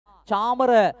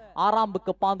චාමර ආරම්භක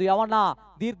පාන්දු යවනා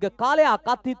දීර්ඝ කාලයක්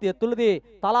අතීතය තුලදී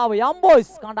තලාව යම්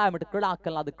බොයිස් කණ්ඩායමට ක්‍රීඩා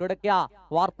කරන ලද ක්‍රීඩකයා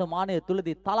වර්තමානයේ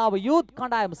තුලදී තලාව යූත්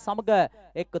කණ්ඩායම සමග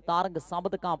එක් තරඟ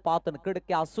සම්බන්ධකම් පවත්වන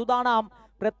ක්‍රීඩකයා සූදානම්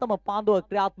ප්‍රථම පාන්දුව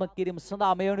ක්‍රියාත්මක කිරීම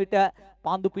සඳහා මේ වන විට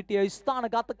පාන්දු පිටිය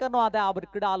ස්ථානගත කරනවා. දැන් අපේ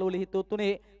ක්‍රීඩාලුවල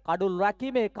හිතුතුනේ කඩුල්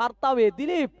රැකීමේ කාර්යයේ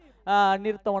දිලීප්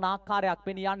නිර්තවන ආකාරයක්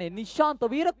පෙනී යන්නේ නිශාන්ත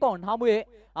වීරකෝන් හමුවේ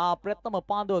ප්‍රථම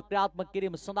පාන්දුව ක්‍රියාත්මක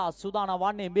කිරීම සඳහා සූදානම්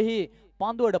වන්නේ මෙහි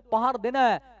පාන්දුවට පහර දෙන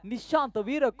නිශාන්ත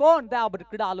වීරකෝන් දැන් අපේ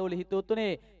ක්‍රීඩාලුවල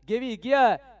හිතුතුනේ ගෙවි ගිය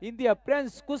ඉන්දියා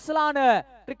ප්‍රින්ස් කුසලාන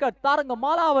ක්‍රිකට් තරඟ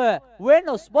මාලාව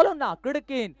වෙනස් බොලොන්නා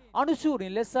ක්‍රීඩකයන්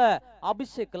අනුශූරින් ලෙස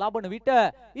අභිෂේක ලබන විට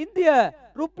ඉන්දියා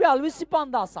රුපියල්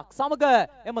 25000ක් සමග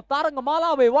එම තරඟ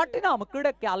මාලාවේ වටිනාම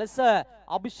ක්‍රීඩකයා ලෙස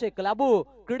අභිෂේක ලැබූ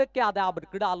ක්‍රීඩකයා ද අපේ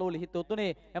ක්‍රීඩාලුවල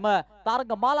හිතුතුනේ එම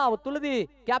තරඟ මාලාව තුලදී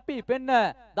කැපී පෙන්න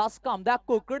දස්කම්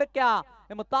දක්වූ ක්‍රීඩකයා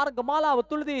එම තරඟ මාලාව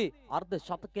තුලදී අර්ධ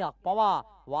ශතකයක් පවා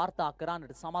වාර්තා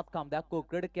කරන්නට සමත්කම් දක්වූ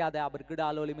ක්‍රීඩකයා ද අපේ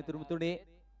ක්‍රීඩාලුවල මිතුරුතුනේ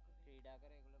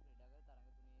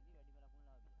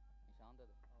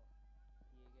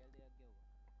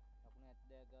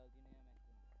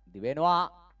දිවෙනවා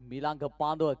මිලංග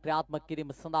පාන්දුව ක්‍රියාත්මක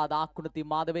කිරීම සඳහා දාක්කුණති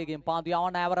මාදවේගෙන් පාන්දු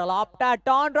යවන ඇවර ලොප්ට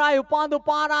ටර්න් ඩ්‍රයිව් පාන්දු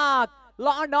පාරක්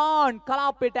ලොන්ඩන්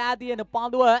කලාපෙට ඇදින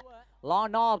පාන්දුව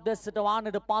ලොන්ඩන් දෙසට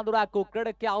වානට පාන්දු රැකූ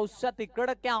ක්‍රීඩකයා උස්සති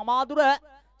ක්‍රීඩකයා අමාදුර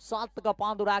සාර්ථක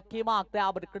පාන්දු රැකීමක් දැන්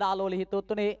අපේ ක්‍රීඩාලුවල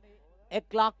හිතුතුනේ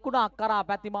එක් ලක්කුණක් කරා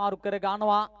පැතිමාරු කර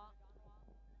ගන්නවා.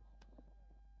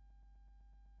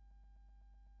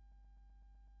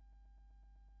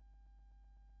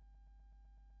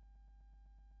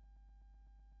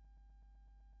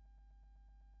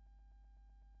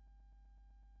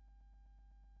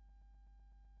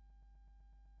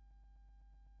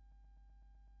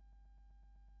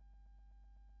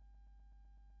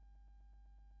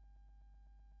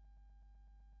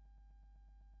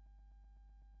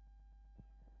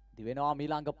 දිවෙනවා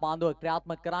මීළඟ පාන්දුව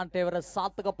ක්‍රියාත්මක කරන්නට එවර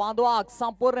සාර්ථක පාන්දුවක්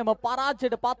සම්පූර්ණයෙන්ම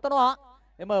පරාජයට පත්වනවා.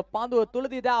 එම පාන්දුව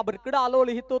තුලදී දැන් අපේ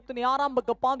ක්‍රීඩාලුවල හිතුතුනේ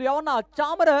ආරම්භක පාන්දුව යවනා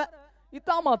චාමර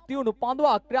ඉතාමත් තියුණු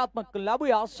පාන්දුවක් ක්‍රියාත්මක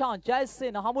ලැබුවේ ආශාන්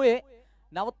ජයසේන හමුවේ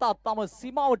නැවතත් තම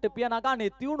සීමාවට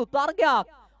පියනගන්නේ තියුණු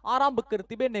තරගයක් ආරම්භ කර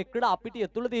තිබෙන්නේ ක්‍රීඩා පිටිය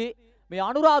තුලදී මේ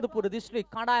අනුරාධපුර දිස්ත්‍රික්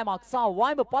කණ්ඩායමක් සහ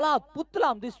වයිඹ පළාත්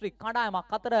පුත්තලම් දිස්ත්‍රික්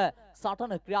කණ්ඩායමක් අතර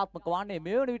සටන ක්‍රියාත්මක වන්නේ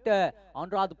මේ වන විට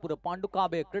අනුරාධපුර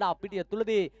පණ්ඩුකාභය ක්‍රීඩා පිටිය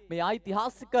තුලදී මේ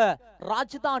ඓතිහාසික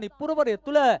රාජධානි පුරවරය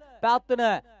තුල පැවැත්වෙන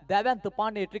දැවැන්ත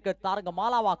පාන්නේ ක්‍රිකට් තරඟ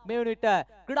මාලාවක් මේ වන විට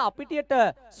ක්‍රීඩා පිටියට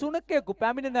සුනකයෙකු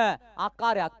පැමිණෙන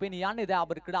ආකාරයක් පෙනී යන්නේ දැන්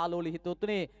අපේ ක්‍රීඩාලුවල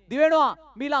හිතුතුනේ දිවෙනවා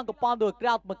මීළඟ පාන්දුව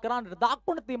ක්‍රියාත්මක කරන්නට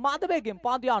දාක්කුණති මාදවේගෙන්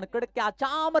පාන්දු යන ක්‍රීඩකයා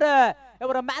චාමර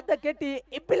එවර මැද කෙටි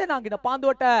ඉපිල නගින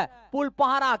පාන්දුවට පුල්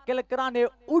පහරක් කෙල කරන්නේ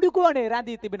උඩුගුවනේ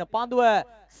රැඳී තිබෙන පාන්දුව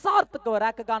සාර්ථකව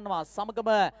රැක ගන්නවා. සමගම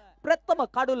ප්‍රථම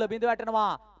කඩුල්ල බිඳ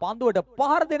වැටෙනවා. පන්දුවට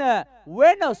පහර දෙන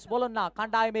වෙනස් බොලොන්නා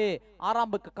කණ්ඩායමේ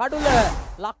ආරම්භක කඩුල්ල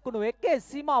ලක්කුණු එකේ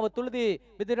සීමාව තුලදී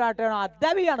බිඳ වැටෙනවා.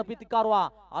 දැවි යන පිතිකරුවා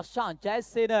ආශාන්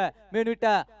ජයසේන මේ විට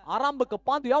ආරම්භක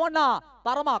පන්දු යවන්නා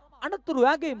තරමක් අනතුරු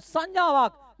ඇගීම්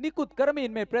සංඥාවක් නිකුත්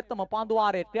කරමින් මේ ප්‍රථම පන්දු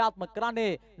වාරයේ ක්‍රියාත්මක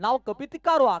කරන්නේ නවක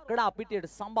පිතිකරුවා ක්‍රීඩා පිටියට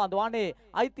සම්බන්ධ වන්නේ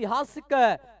ඓතිහාසික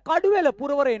කඩුවෙල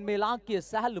පුරවරයෙන් මේ ලාංකීය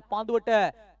සැහැල්ලු පන්දුවට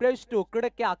ශ්‍රේෂ්ඨ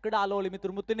ක්‍රීඩකයා ක්‍රීඩාලුවල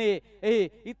මිතුරුතුනේ එහි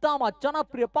ඉතාමත්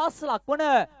ජනප්‍රිය පාසලක් වන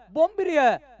බොම්බිරිය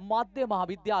මධ්‍ය මහා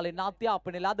විද්‍යාලයේ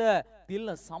නාට්‍යාපනය ලද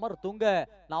තිල්න සමරතුංග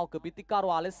නවක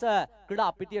පිතිකරුවා ලෙස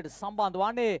ක්‍රීඩා පිටියට සම්බන්ධ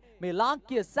වන්නේ මේ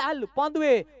ලාංකීය සැහැල්ලු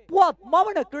පන්දුවේ පුවත්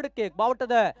මවන ක්‍රීඩකයෙක්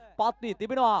බවටද පත් වී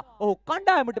තිබෙනවා. ඔහු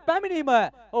කණ්ඩායමට පැමිණීම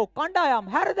ඔහු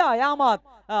කණ්ඩායම් හැරදා යාමත්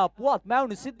පුවත්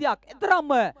මැවුණු සිද්ධියක්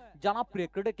එතරම්ම ජනප්‍රිය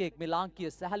ක්‍රීඩකයෙක් මේ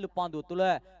ලාංකීය සැහැල්ලු පන්දුව තුළ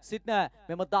සිටින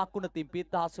මෙම දකුණතින්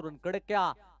පිට හසුරුවන ක්‍රීඩකයා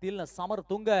තිල්න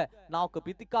සමරතුංග නවක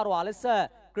පිතිකරුවා ලෙස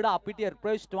ක්‍රීඩා පිටියට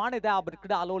ප්‍රවිෂ්ඨ වන්නේ දැන් අපේ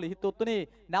ක්‍රීඩාලුවල හිතුතුනේ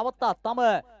නැවතත් තම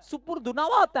සුපුරුදු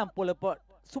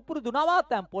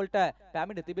නවාතැන් පොළට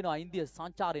පැමිණ තිබෙනවා ඉන්දිය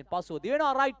සංචාරයෙන් පසුව.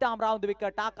 දිවෙනවා රයිට් ආම් රවුන්ඩ්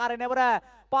විකට් ආකාරයෙන් නෙවර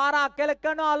පාරක්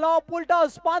කෙලකනවා ලෝ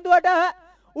පුල්ටස් පන්දුවට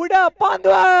උඩ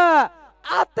පන්දුව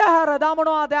අතහැර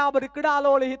දමනවා. දැන් අපේ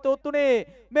ක්‍රීඩාලුවල හිතුතුනේ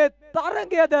මේ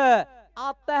තරගයද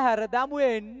අතහැර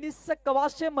දැමුවේ නිස්සක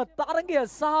වශයෙන්ම තරගය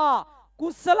සහ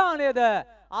කුසලානයද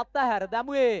අතහැර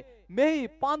දැමුවේ මෙහි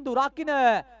පන්දු රකින්න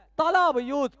තලාව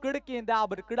යූත් ක්‍රීඩකයන් දැන්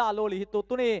අපේ ක්‍රීඩාලුවල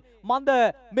හිතුතුනේ මන්ද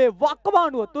මේ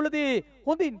වකවානුව තුලදී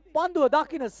හොඳින් පන්දුව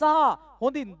දකින්න සහ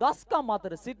හොඳින් දස්කම්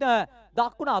අතර සිටින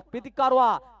දකුණත්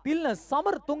පිතිකරුවා තිල්න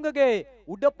සමරතුංගගේ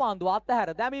උඩ පන්දුව අතහැර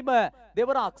දැමීම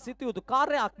දෙවරක් සිට යුතු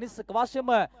කාර්යයක් නිස්සක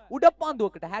වශයෙන්ම උඩ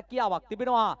පන්දුවකට හැකියාවක්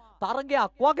තිබෙනවා.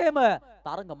 තරගයක් වගේම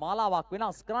තරග මාලාවක්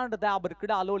වෙනස් කරන්නට දැන් අපේ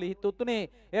ක්‍රීඩාලුවල හිතුතුනේ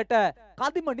එයට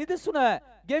කදිම නිදසුන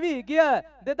ගෙවි ගිය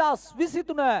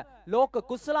 2023 ලෝක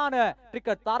කුසලාන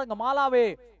ක්‍රිකට් තරග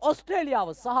මාලාවේ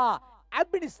ඕස්ට්‍රේලියාව සහ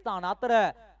ඇබ්බිනිස්තාන අතර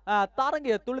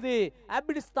තරගය තුලදී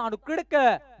ඇබ්බිනිස්තානු ක්‍රීඩක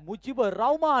මුජිබ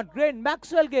රවුමාන් ග්‍රේන්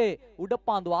මැක්ස්වෙල්ගේ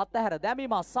උඩපාන්දුව අතහැර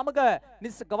දැමීම සමග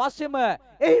නිසක වශයෙන්ම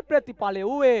එහි ප්‍රතිඵලය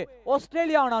වූයේ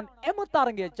ඕස්ට්‍රේලියානන් එම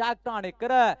තරගය ජයග්‍රහණය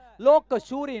කර ලෝක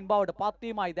ශූරීන් බවට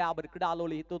පත්වීමයි දෑබර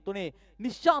ක්‍රීඩාලෝලී හිතුතුනේ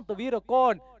නිශාන්ත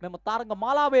වීරකෝන් මෙම තරග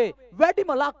මාලාවේ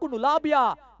වැඩිම ලකුණු ලාභියා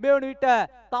මේ වන විට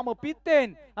තම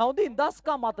පිත්තෙන් හොඳින්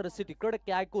දස්කම් අතර සිටි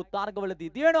ක්‍රීඩකයෙකු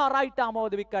තරගවලදී දිවෙනවා රයිට්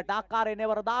ආමෝද විකට් ආකාරයේ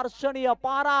නෙවර දර්ශනීය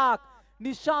පාරක්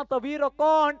නිශාන්ත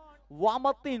වීරකෝන්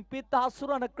වමතින් පිට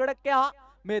හසුරන ක්‍රීඩකයා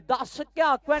මේ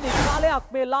දශකයක් වැනි කාලයක්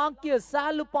මේ ලාංකීය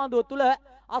සෑහළු පාන්දුව තුල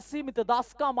අසීමිත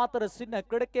දස්කම් අතර සිටින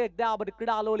ක්‍රීඩකයෙක් දෑබර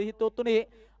ක්‍රීඩාලෝලී හිතුතුනේ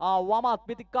වමත්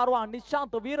පිටිකරුවා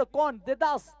නිශාන්ත වීරකෝන්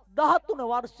 2013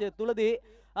 වර්ෂය තුලදී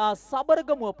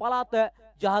සබරගමුව පළාත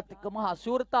ජාතික මහා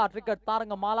ශූරතා ක්‍රිකට්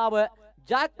තරග මාලාව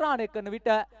ජයග්‍රහණය කරන විට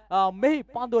මෙහි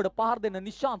පන්දුවට පහර දෙන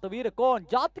නිශාන්ත වීරකෝන්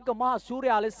ජාතික මහා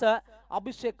ශූරයා ලෙස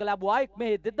අභිෂේක ලැබුවා අයෙක්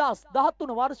මේ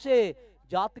 2013 වර්ෂයේ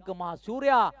ජාතික මහා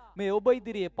ශූරයා මේ ඔබ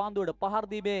ඉදිරියේ පන්දුවට පහර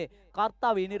දීමේ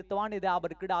කර්තව්‍ය නිරත වන්නේ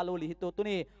දෑබර ක්‍රීඩාලෝලී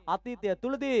හිතුතුනේ අතීතය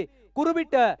තුලදී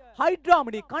කුරුවිට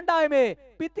හයිඩ්‍රාමනි කණ්ඩායමේ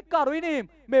පිතිකරු විනීම්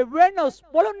මේ වෙනස්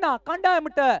බොලොන්නා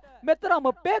කණ්ඩායමට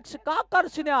මෙතරම් ප්‍රේක්ෂක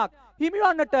ආකර්ෂණයක්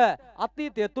හිමිවන්නට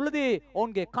අතීතය තුලදී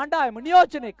ඔවුන්ගේ කණ්ඩායම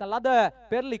නියෝජනය කළ ලද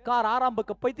පෙරලිකාර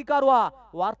ආරම්භක ප්‍රතිකරුවා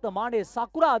වර්තමානයේ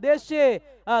සකුරා දේශයේ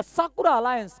සකුරා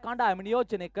ලයන්ස් කණ්ඩායම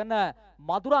නියෝජනය කරන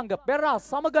මදුරංග පෙරා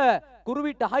සමග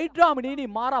කුරුවිට හයිඩ්‍රාමනීනි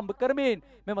ආරම්භ කරමින්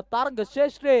මෙම තරග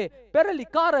ශේෂ්ත්‍රයේ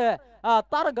පෙරලිකාර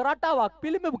තරග රටාවක්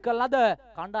පිළිඹු කළ ලද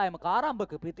කණ්ඩායමක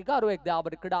ආරම්භක ප්‍රතිකරුවෙක්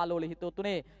දෑබර ක්‍රීඩාලෝලී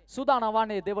හිතුතුනේ සූදානම්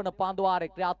වන්නේ දෙවන පාන්දුවාරේ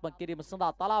ක්‍රියාත්මක කිරීම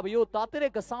සඳහා තලාව යුත්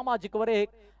අතිරේක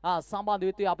සමාජිකවරයෙක් සම්බන්ධ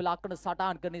වෙතුයි අපි ලක්කන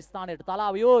සටහන් කරන ස්ථානයට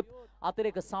තලාව යුත්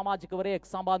අතිරේක සමාජිකවරයෙක්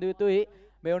සම්බන්ධ වෙතුයි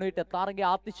මේ වන විට තරගය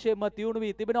අතිශයම තියුණු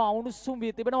වී තිබෙනවා උණුසුම්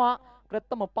වී තිබෙනවා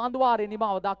ප්‍රථම පාන්දුවාරේ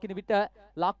නිමාව දකින්න විට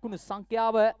ලකුණු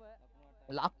සංඛ්‍යාව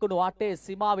ලකුණු 8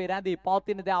 සීමාවේ රැඳී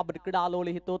පවතින දෑබර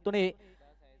ක්‍රීඩාලෝලී හිතුතුනේ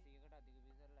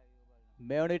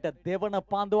මේ වන විට දෙවන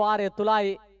පාන්දුවාරය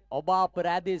තුලයි ඔබ අප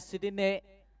රැඳී සිටින්නේ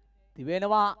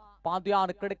තිබෙනවා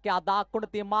පාන්දුයාන ක්‍රීඩකයා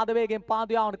දාක්කුණ තිය මාදවේගෙන්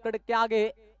පාන්දුයාන ක්‍රීඩකයාගේ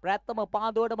ප්‍රථම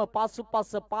පාන්දුවටම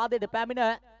පසුපස පාදයට පැමිණ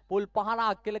පුල්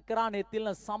පහරක් කෙල කරන්නේ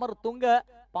තිලන සමරතුංග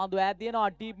පාන්දුව ඇදිනවා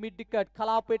ඩීප් මිඩ් විකට්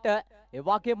කලාපයට ඒ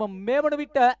වගේම මේ වන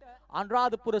විට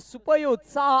අනුරාධපුර සුපර් යූත්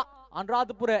සහ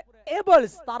අනුරාධපුර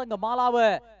ඒබල්ස් තරග මාලාව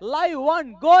ලයිව්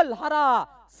 1 ගෝල් හරහා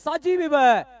සජීවීව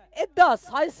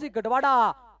 1600කට වඩා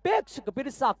ප්‍රේක්ෂක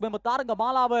පිරිසක් මෙම තරග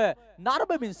මාලාව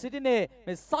නරඹමින් සිටිනේ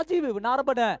මේ සජීවීව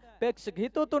නරඹන ප්‍රේක්ෂක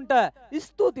හිතවතුන්ට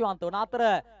ස්තුතිවන්ත වන අතර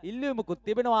ඉල්ලීමකුත්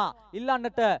තිබෙනවා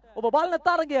ඉල්ලන්නට ඔබ බලන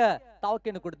තරගය තව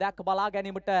කෙනෙකුට දැක බලා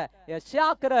ගැනීමට එය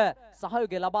ෂෙයා කර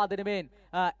සහයෝගය ලබා දෙනෙමින්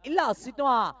ඉල්ලා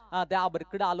සිටනවා දෑබර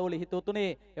ක්‍රීඩාලෝලී හිතවතුනේ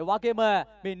ඒ වගේම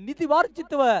මේ නිති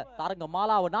වර්ජිතව තරග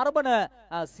මාලාව නරඹන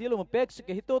සියලුම ප්‍රේක්ෂක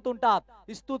හිතවතුන්ටත්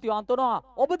ස්තුතිවන්ත වෙනවා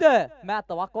ඔබද මෑත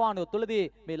වකවානුව තුලදී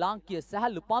මේ ලාංකීය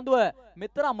සැහැල්ලු පන්දුව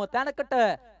මෙතරම් තැනකට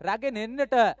රැගෙන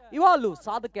එන්නට ඉවල්ලු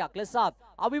සාධකයක් ලෙසත්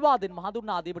අවිවාදෙන්ම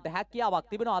හඳුන්වා දීමට හැකියාවක්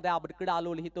තිබෙනවා දෑබර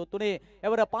ක්‍රීඩාලෝලී හිතවතුනේ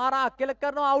එවර පාරක් කෙල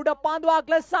කරනවා උඩ පාන්දුවක්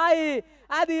ලෙසයි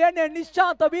ඇදී එන්නේ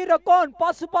නිශාන්ත වීරකෝන්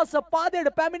පසුපස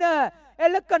පාදයට පැමිණ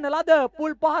එලකන ලද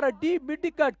පුල් පහර ඩීප් මිඩ්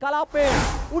විකට් කලාපේ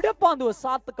උඩ පාන්දුව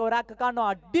සාර්ථකව රැක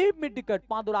ගන්නවා ඩීප් මිඩ් විකට්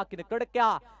පාන්දුව රකින්න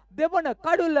ක්‍රීඩකයා දෙවන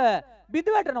කඩුල බිඳ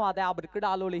වැටෙනවා දෑබර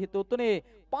ක්‍රීඩාලෝලී හිතවතුනේ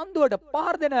පන්දුවට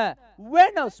පහර දෙන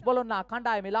වෙනස් බොලොන්නා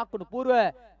කණ්ඩායමේ ලකුණු පූර්ව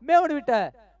මේ වන විට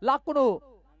ලකුණු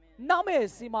 9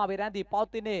 සීමාවේ රැඳී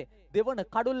පවතින්නේ දෙවන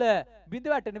කඩුල්ල බිඳ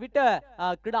වැටෙන විට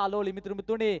ක්‍රීඩාලෝලී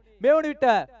මිතුරුතුනේ මේ වන විට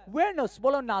වෙනස්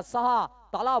බොලොන්නා සහ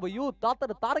තලාව යූත්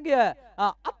අතර තරගය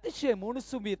අතිශය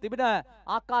මුණුසුම් වී තිබෙන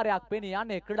ආකාරයක් පෙනී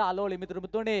යන්නේ ක්‍රීඩාලෝලී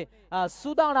මිතුරුතුනේ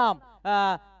සූදානම්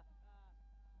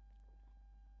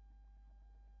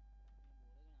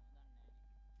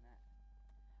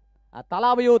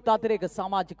තලාව යූත් අතිරේක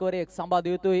සමාජිකවරයෙක් සම්බන්ධ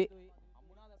යුතුයි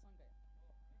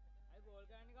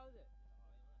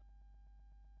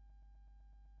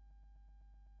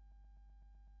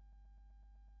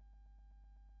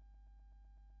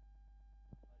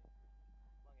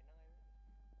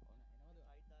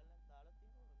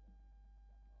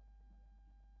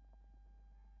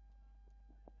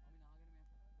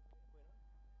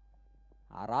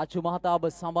රාජු මහතා ඔබ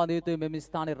සම්බන්ධ යුතුයි මෙම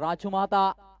ස්ථානයේ රාජු මහතා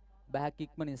බැහැක්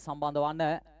ඉක්මනින් සම්බන්ධ වන්න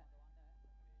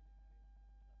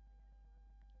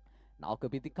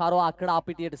නවක පිටිකරුවා අකඩා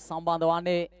පිටියට සම්බන්ධ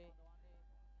වන්නේ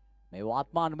මේ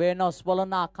වත්මාන් වෙනස්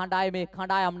බොලොන්නා කණ්ඩායමේ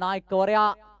කණ්ඩායම් නායකවරයා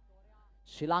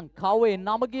ශ්‍රී ලංකාවේ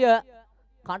නමගිය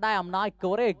කණ්ඩායම්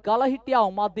නායකවරේ ගලහිටියා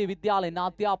මධ්‍ය විද්‍යාලයේ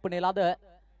නාට්‍යාපනය ලද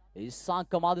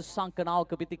ඉස්සංක මදුසංක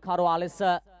නවක පිටිකරුවා ලෙස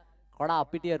කඩා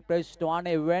පිටියට ප්‍රවිෂ්ඨ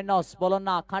වන්නේ වෙනස්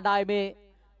බොලොන්නා කණ්ඩායමේ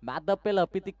මැද පෙළ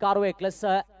පිටිකරුවෙක් ලෙස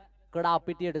කඩා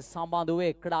පිටියට සම්බන්ධ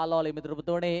වූ කඩාලෝලි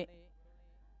මිතුරුතුනේ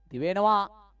දිවෙනවා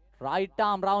right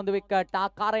arm round the wicket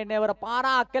ආකාරයෙන් නෙවර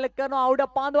පාරක් කෙලක් කරනවා උඩ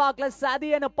පාන්දුවක් ලෙස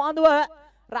ඇදින පාන්දුව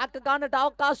රැක ගන්නට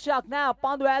අවකාශයක් නැහැ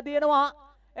පාන්දුව ඇදිනවා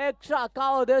එක්ස්ට්‍රා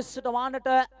කව දෙසට වන්නට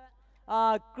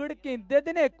ක්‍රිඩකින්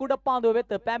දෙදෙනෙක් කුඩ පාන්දුව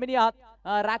වෙත පැමිණියත්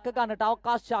රැක ගන්නට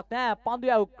අවකාශයක් නැහැ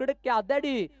පාන්දුව ක්‍රිඩකයා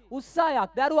දැඩි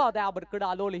උත්සාහයක් දරුවා දැබර්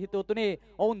ක්‍රීඩාලෝලි හිතවතුනි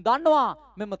ඔවුන් දන්නවා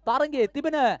මෙම තරගයේ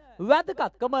තිබෙන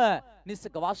වැදගත්කම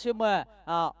නිසක වශයෙන්ම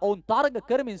ඔවුන් තරග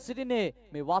කරමින් සිටින්නේ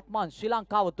මේ වත්මන් ශ්‍රී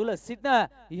ලංකාව තුල සිටින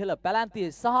ඉහළ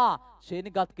පැලැන්තියේ සහ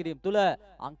ශ්‍රේණිගත කිරීම තුල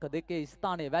අංක 2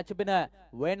 ස්ථානයේ වැජබෙන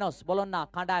වෙනස් බොලොන්නා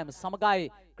කණ්ඩායම සමගයි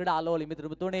ක්‍රීඩාලෝලි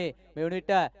මිතුරුතුනේ මේ වන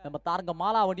විට මෙම තරග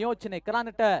මාලාව නියෝජනය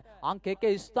කරන්නට අංක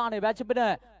 1 ස්ථානයේ වැජබෙන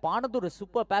පානදුර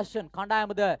සුපර් පැෂන්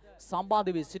කණ්ඩායමද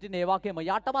සම්බන්ධ වී සිටින ඒ වගේම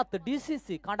යටමත්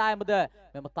DCC කණ්ඩායමද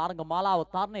මෙම තරග මාලාව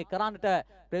තරණය කරන්නට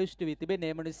ප්‍රවිෂ්ඨ වී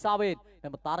තිබෙන්නේ එම නිසාවෙන්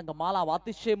මෙම තරග මාලාව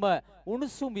අතිශයම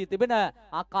උණුසුම් වී තිබෙන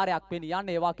ආකාරයක් පෙනී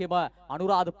යන්නේ ඒ වගේම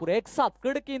අනුරාධපුර එක්සත්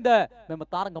ක්‍රීඩකීන්ද මෙම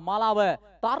තරග මාලාව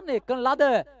තරණය කරන ලද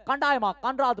කණ්ඩායමක්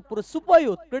අනුරාධපුර සුපර්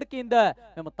යූත් ක්‍රීඩකීන්ද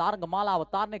මෙම තරග මාලාව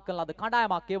තරණය කරන ලද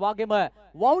කණ්ඩායමක් ඒ වගේම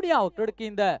වවුනියාව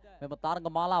ක්‍රීඩකීන්ද මෙම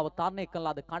තරග මාලාව තරණය කරන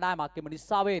ලද කණ්ඩායමක් එම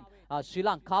නිසාවෙන් ශ්‍රී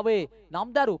ලංකාවේ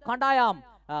නම්දරු කණ්ඩායම්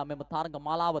මෙම තරග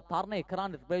මාලාව තරණය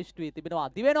කරන්න ප්‍රවිෂ්ඨ වී තිබෙනවා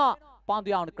දිවෙනවා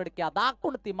පාන්දු යවන ක්‍රීඩකයා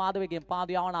දාකුණු ති මාධවයෙන්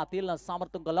පාන්දු යවන තිල්න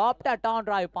සමර්තුංග ලොප්ට ටර්න්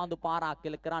ඩ්‍රයිව් පාන්දු පාරක්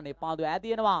කෙල කරන්නේ පාන්දු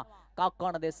ඇදිනවා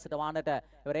කක්කන දෙස්සට වන්නට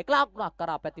ඉවර 11ක්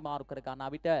කරා පැතිමාරු කර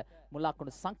ගන්නා විට මුල්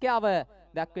ලකුණු සංඛ්‍යාව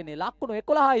දක්වන්නේ ලකුණු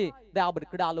 11යි දැබර්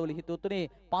ක්‍රීඩාලෝලි හිතවතුනි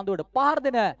පන්දුවට පහර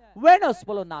දෙන වෙනස්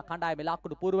බොලොන්නා කණ්ඩායමේ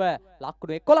ලකුණු పూర్ව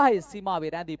ලකුණු 11යි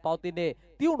සීමාවේ රැඳී පවතින්නේ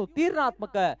තියුණු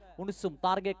තීරණාත්මක උණුසුම්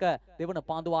තරගයක දෙවන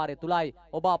පන්දු වාරය තුලයි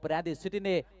ඔබ අප රැඳී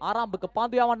සිටින්නේ ආරම්භක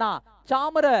පන්දු යවනා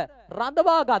චාමර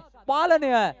රඳවාගත් පාලනය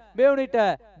මේ වුණිට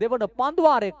දෙවන පන්දු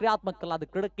වාරයේ ක්‍රියාත්මක කළාද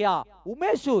ක්‍රීඩකයා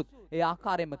උමේෂුත් ඒ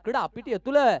ආකාරයෙන්ම ක්‍රීඩා පිටිය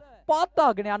තුල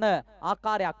පාත්තාගෙන යන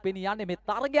ආකාරයක් පෙනී යන්නේ මේ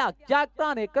තරගයක්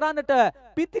ජයග්‍රහණය කරන්නට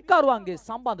පිතිකරුවන්ගේ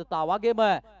සම්බන්ධතාව වගේම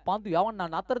පන්දු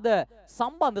යවන්නන් අතරද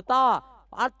සම්බන්ධතා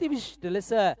අතිවිශිෂ්ට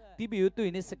ලෙස තිබිය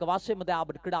යුතුයි නිසක වශයෙන්ම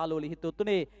දැබර් ක්‍රීඩාලෝලි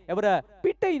හිතවතුනි එවර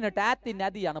පිටින්නට ඈතින්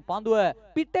නැදී යන පන්දුව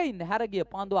පිටින් හැරගිය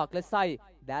පන්දුවක් ලෙසයි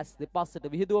දැස් දෙපස්සට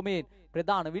විහිදුවමින්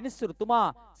ප්‍රධාන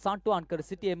විනිසුරුතුමා සන්ටුවන් කර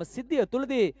සිටියේ එම සිද්ධිය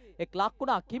තුලදී එක්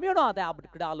ලකුණක් හිමි වුණා දැබර්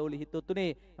ක්‍රීඩාලෝලි හිතවතුනි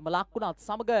එම ලකුණත්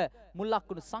සමග මුල්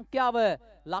ලකුණු සංඛ්‍යාව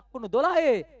ලකුණු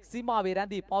 12 සීමාවේ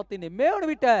රැඳී පවතින්නේ මේ වන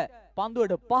විට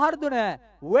පන්දුවට පහර දුන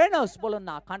වෙනස්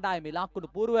බොලොන්නා කණ්ඩායමේ ලකුණු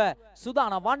పూర్ව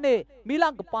සූදානම් වන්නේ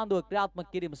මීළඟ පන්දුව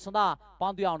ක්‍රියාත්මක කිරීම සඳහා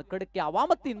පන්දු යවන ක්‍රීඩකයා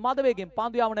වමතින් මදවේගෙන්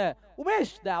පන්දු යවන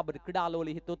උමේෂ් දැබර්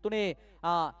ක්‍රීඩාලෝලි හිතවතුනි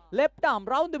left arm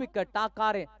round the wicket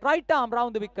ආකාරයෙන් right arm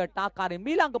round the wicket ආකාරයෙන්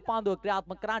මීළඟ පන්දුව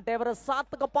ක්‍රියාත්මක කරන්නට එවර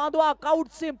සාර්ථක පන්දුවක්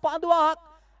අවුට්සිම් පන්දුවක්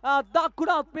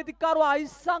දකුණත් පිතිකරුවා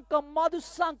ඉස්සංක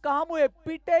මදුසංක හමුවේ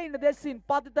පිටේ ඉන්න දෙසින්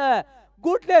පතිත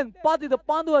ගුඩ්ලෙන් පතිත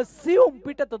පන්දුව සියුම්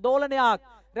පිටත දෝලනයක්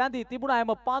රැඳී තිබුණා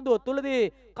එම පන්දුව තුලදී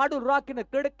කඩුළු රකින්න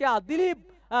ක්‍රීඩකයා දිලීප්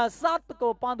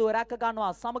සාර්ථකව පන්දුව රැක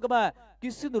ගන්නවා සමගම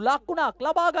කිසිදු ලකුණක්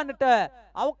ලබා ගන්නට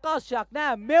අවකාශයක්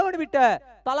නැහැ මේ වන විට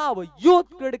තලාව යූත්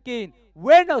ක්‍රීඩකීන්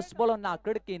වෙනස් බොලොන්නා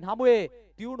ක්‍රීඩකීන් හමුවේ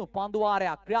තියුණු පන්දු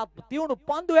වාරයක් ක්‍රියාත්මක තියුණු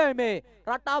පන්දු යැවීමේ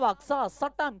රටාවක් සහ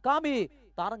සටන් කාමී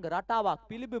තරංග රටාවක්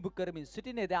පිළිබිඹු කරමින්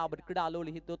සිටිනේ දැබර්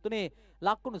ක්‍රීඩාලෝලි හිතවතුනි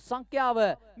ලකුණු සංඛ්‍යාව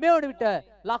මේ වන විට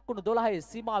ලකුණු 12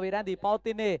 සීමාවේ රැඳී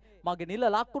පවතින්නේ මගේ නිල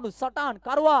ලකුණු සටහන්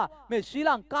කරුවා මේ ශ්‍රී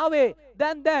ලංකාවේ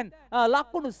දැන්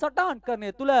ලකුණු සටහන්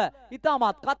කරන්නේ තුල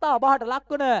ඉතාමත් කතා බහට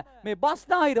ලක්වන මේ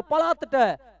බස්නාහිර පළාතට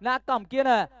නැකම්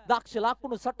කියන දක්ෂ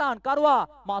ලකුණු සටහන් කරුවා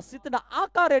මා සිතන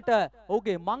ආකාරයට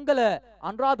ඔහුගේ මංගල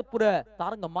අනුරාධපුර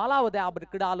තරංග මාලාව දැබර්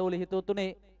ක්‍රීඩාලෝලි හිතවතුනි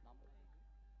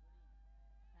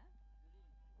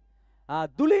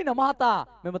දුලීන මහතා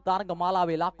මෙම තරග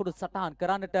මාලාවේ ලකුණු සටහන්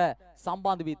කරන්නට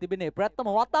සම්බන්ධ වී තිබෙනේ ප්‍රථම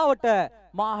වතාවට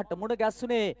මාහට මුණ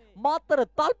ගැස්සුනේ මාතර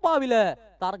තල්පාවිල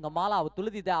තරග මාලාව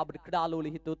තුලදී දැබර්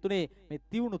ක්‍රීඩාලෝලි හිතවතුනි මේ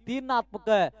තියුණු තීරණාත්මක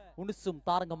උණුසුම්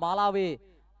තරග මාලාවේ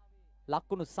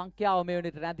ලකුණු සංඛ්‍යාව මේ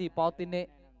වෙනට රැඳී පවතින්නේ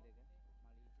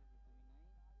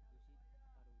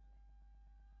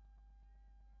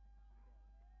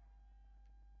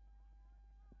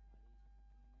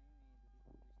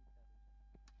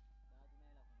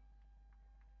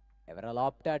එවර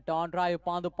ලොප්ට ටර්න් ඩ්‍රයිව්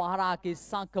පන්දු පහරක්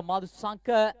ඉස්සංක මදුසංක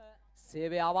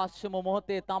සේවය අවශ්‍යම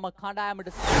මොහොතේ තම කණ්ඩායමට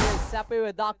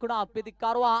සැපයුවේ දකුණත්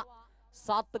පිතිකරුවා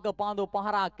සාර්ථක පන්දු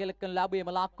පහරක් කෙලකන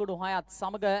ලැබීම ලකුණු 6ත්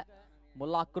සමග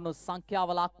මුල් ලකුණු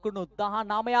සංඛ්‍යාව ලකුණු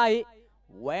 19යි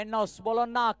වෙනස්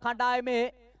බොලොන්නා කණ්ඩායමේ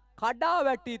කඩා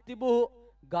වැටි තිබූ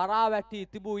ගරා වැටි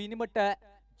තිබූ ඉනිමට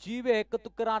ජීවය එකතු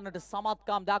කරන්නට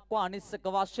සමත්කම් දක්වා අනිස්සක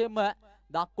වශයෙන්ම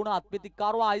දකුණත්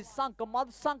පිතිකරුවා ඉස්සංක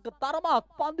මදුසංක තරමක්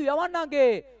පන්දු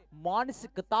යවන්නගේ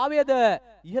මානසිකතාවයද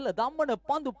ඉහළ දම්වන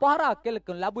පන්දු පහරක්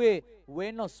කෙලකන ලැබුවේ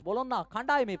වෙනස් බොලොන්නා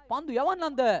කණ්ඩායමේ පන්දු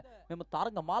යවන්නන්ද මෙම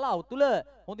තරඟ මාලාව තුල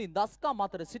හොඳින් දස්කම්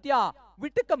අතර සිටියා.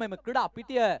 විටක මෙම ක්‍රීඩා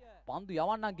පිටිය පන්දු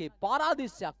යවන්නන්ගේ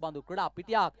පාරාදීසයක් බඳු ක්‍රීඩා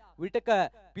පිටියක් විටක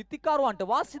පිතිකරුවන්ට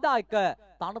වාසිදායක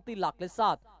තනතිල්ලක් ලෙසත්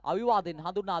අවිවාදයෙන්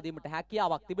හඳුනා දීමට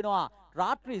හැකියාවක් තිබෙනවා.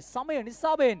 රාත්‍රී සමය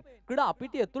නිසාවෙන් ක්‍රීඩා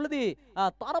පිටිය තුලදී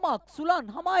තරමක් සුලන්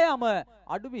හමායාම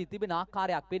අඩු වී තිබෙන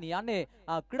ආකාරයක් පෙනී යන්නේ.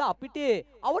 ක්‍රීඩා පිටියේ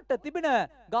අවට තිබෙන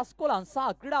ගස්කොලන් සහ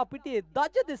ක්‍රීඩා පිටියේ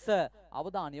දජ දෙස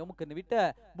අවධානය යොමු කරන විට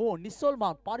බොහෝ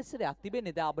නිසල්මන් පරිසරයක්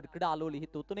තිබෙන්නේ ද අපේ ක්‍රීඩා ලෝලි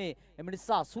හිත උතුනේ. එම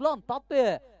නිසා සුලන් තත්වය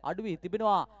අඩු වී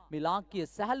තිබෙනවා. මේ ලාංකීය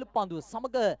සැහැල්ලු පන්දුව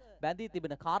සමග බැඳී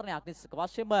තිබෙන කාරණයක් නිසක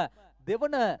වශයෙන්ම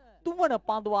දෙවන තුන්වන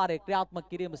පන්දු වාරයේ ක්‍රියාත්මක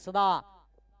කිරීම සඳහා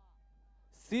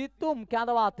සීතුම්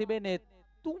කැඳවා තිබෙන්නේ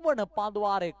තුන්වන පන්දු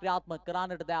වාරයේ ක්‍රියාත්මක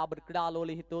කරන්නට ද අපේ ක්‍රීඩා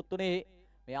ලෝලි හිත උතුනේ.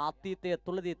 මේ අතීතයේ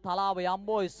තුලදී තලාව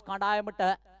යම්බෝයිස් කණ්ඩායමට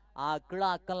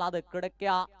ක්‍රීඩා කළ ලද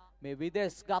ක්‍රීඩකයා මේ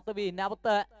විදේශගත වී නැවත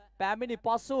පැමිණි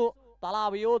පසු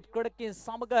තලාව යෝධ ක්‍රීඩකයන්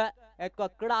සමග එක්ව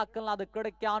ක්‍රීඩා කළ ලද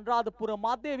ක්‍රීඩකයා අනුරාධපුර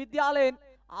මධ්‍ය විද්‍යාලයෙන්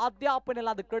අධ්‍යාපනය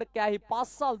ලද ක්‍රීඩකයාහි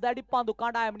පස්සල් දැඩි පන්දු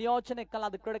කණ්ඩායම නියෝජනය කළ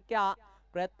ලද ක්‍රීඩකයා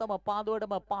ප්‍රථම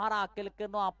පන්දුවටම පහරක් කෙල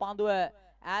කරනවා. පන්දුව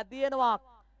ඈදිනවා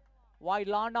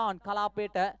වයිලානාන්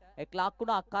කලාපයට එක්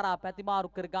ලකුණක් කරා පැතිමාරු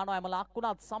කර ගන්නවා. එම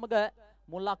ලකුණත් සමග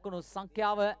මුල් ලකුණු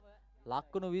සංඛ්‍යාව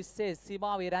ලකුණු 20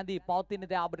 සීමාවේ රැඳී පවතින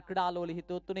ද අපේ ක්‍රීඩා ලෝලි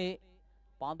හිත උතුනේ.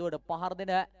 පන්දුවට පහර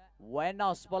දෙන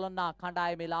වෙනස් බලනා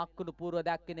කණ්ඩායමේ ලකුණු පූර්ව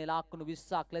දැක්කනේ ලකුණු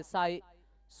 20ක් ලෙසයි.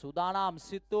 සුදානම්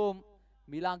සිතුම්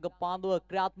මිලංග පන්දුව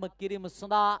ක්‍රියාත්මක කිරීම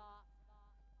සඳහා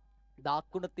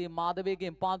දකුණු තීම්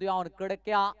මාධවේගෙන් පන්දු යවන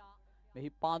ක්‍රීඩකයා මෙහි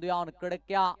පන්දු යවන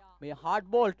ක්‍රීඩකයා මේ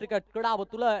හાર્ඩ් බෝල් ක්‍රිකට් ක්‍රීඩාව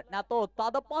තුල නැතෝ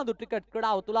තද පන්දු ක්‍රිකට්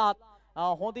ක්‍රීඩාව තුලත්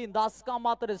හොඳින් දස්කම්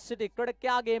අතර සිටි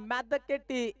ක්‍රීඩකයාගේ මැද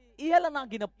කෙටි ඉහළ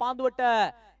නගින පන්දුවට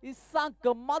ඉස්සංක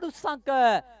මදුසංක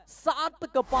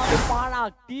සාර්ථක පන්දු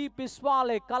පහරක් ටී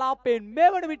පිස්වාලේ කලාපයෙන්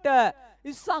මෙවන විට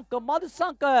ඉස්සංක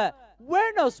මදුසංක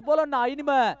වෙනස් බලන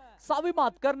අයිනිම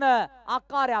සවිමත් කරන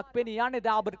ආකාරයක් පෙනී යන්නේ ද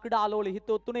අපේ ක්‍රීඩා ලෝලි හිත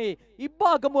උතුනේ.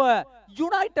 ඉබ්බාගමුව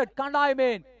යුනයිටඩ්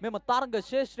කණ්ඩායමෙන් මෙම තරඟ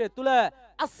ශේෂ්ත්‍රය තුල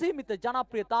අසීමිත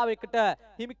ජනප්‍රියතාවයකට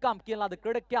හිමිකම් කියන ලද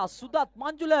ක්‍රීඩකයා සුදත්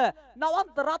මංජුල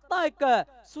නවන්ත රත්නායක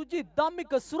සුජිත්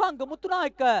ධම්මික සුරංග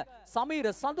මුතුනායක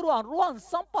සමීර සඳරුවන් රුවන්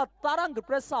සම්පත් තරංග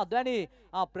ප්‍රසාද් වැනි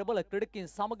ප්‍රබල ක්‍රීඩකයන්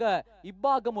සමග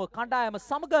ඉබ්බාගමුව කණ්ඩායම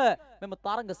සමග මෙම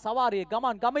තරඟ සවාරියේ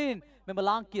ගමන් ගමින් මෙම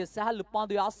ලාංකීය සැහැල්ලු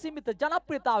පන්දුවේ අසීමිත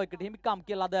ජනප්‍රියතාවයකට හිමිකම්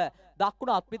කියලාද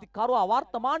දක්ුණත් පිතිකරුවා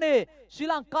වර්තමානයේ ශ්‍රී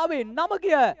ලංකාවේ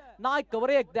නමගිය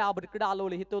නායකවරයෙක් ද අපේ ක්‍රීඩා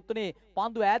ලෝලි හිත උතුනේ.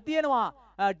 පන්දුව ඈතිනවා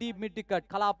ඩීප් මිඩ් විකට්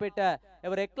කලාපයට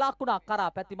එවර එක් ලකුණක් කරා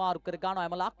පැතිමාරු කර ගන්නවා.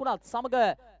 එම ලකුණත් සමග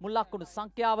මුල් ලකුණු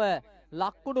සංඛ්‍යාව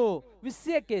ලකුණු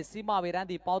 21 සීමාවේ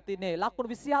රැඳී පවතින්නේ. ලකුණු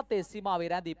 27 සීමාවේ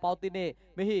රැඳී පවතින්නේ.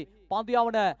 මෙහි පන්දු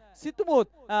යවන සිතුමුත්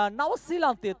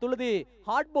නවසීලන්තයේ තුලදී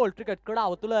හાર્ඩ් බෝල් ක්‍රිකට්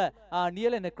ක්‍රීඩාව තුල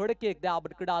නියැලෙන ක්‍රීඩකයෙක් ද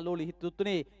අපේ ක්‍රීඩා ලෝලි හිත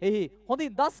උතුනේ. එහි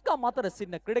හොඳින් දස්කම් අතර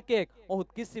සිටින ක්‍රීඩකයෙක් ඔහු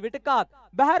කිසි විටකත්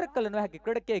බැහැර කළ නොහැකි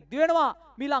ක්‍රීඩකයෙක් දිවෙනවා.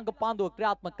 මීළඟ පන්දුව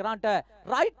ක්‍රියාත්මක කරන්නට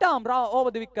රයිට් ආම්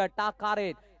ඕවර් ද විකට්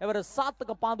ආකාරයෙන් එවර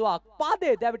සාර්ථක පන්දුවක්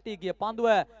පාදයේ දැවටි ගිය පන්දුව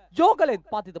ජෝගලෙන්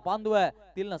පතිත පන්දුව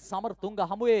තිල්න සමරතුංග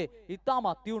හමුවේ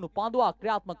ඉතාමත් තියුණු පන්දුවක්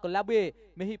ක්‍රියාත්මක ලැබුවේ.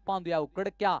 මෙහි පන්දු යවූ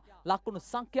ක්‍රීඩකයා ලකුණු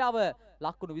සංඛ්‍යාව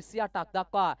ලකුණු 28ක්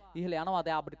දක්වා ඉහළ යනවා ද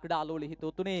අපේ ක්‍රීඩා ලෝලි හිත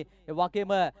උතුනේ. ඒ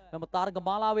වගේම මෙම තරඟ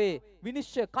මාලාවේ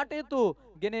විනිශ්චය කටයුතු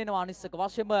ගෙනෙනවා අනිස්සක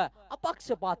වශයෙන්ම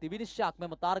අපක්ෂපාතී විනිශ්චයක්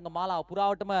මෙම තරඟ මාලාව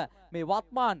පුරාවටම මේ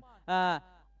වත්මන්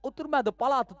උතුරුමැද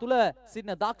පළාත තුල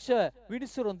සිටින දක්ෂ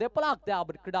විනිසුරුන් දෙපළක් ද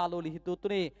අපේ ක්‍රීඩා ලෝලි හිත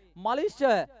උතුනේ.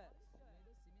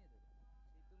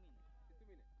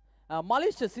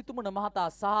 මලේෂ්‍ය සිතුමන මහතා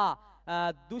සහ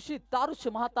දුෂිත් තරුෂ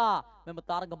මහතා මෙම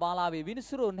තරඟ මාලාවේ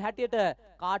විනිසුරුන් හැටියට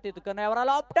කාටයුතු කරන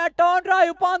එවරල ඔප්ටට් ඔන්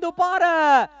ඩ්‍රයිව් පන්දු පාර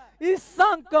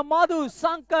ඉස්සංක මදු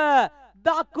සංක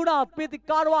දකුණත්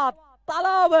පිතිකරුවා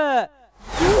තලාව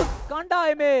යුත්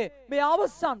කණ්ඩායමේ මේ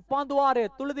අවසන් පන්දු වාරය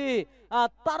තුලදී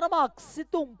තරමක්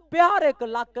සිතුම් ප්‍රහාරයක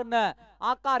ලක් කරන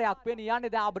ආකාරයක් පෙනී යන්නේ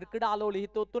ද අපේ ක්‍රීඩා ලෝලි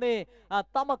හිත උතුනේ.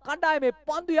 තම කණ්ඩායමේ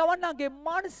පන්දු යවන්නන්ගේ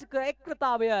මානසික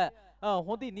එක්‍රතාවය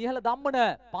හොඳින් ඉහළ දම්මන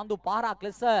පන්දු පාරක්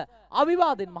ලෙස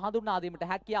අවිවාදයෙන් හඳුන්වා දීමට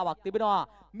හැකියාවක් තිබෙනවා.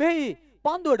 මෙහි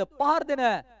පන්දුවට පහර දෙන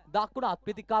දකුණත්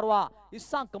පිතිකරුවා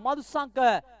ඉස්සංක මදුසංක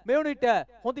මෙවුනිට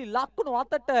හොඳින් ලකුණු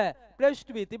අතට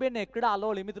ප්‍රේෂ්ඨ වී තිබෙන්නේ ක්‍රීඩා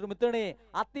ලෝලි මිතුරුනේ.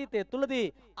 අතීතයේ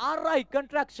තුලදී RI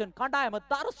කන්ට්‍රැක්ෂන් කණ්ඩායම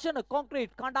දර්ශන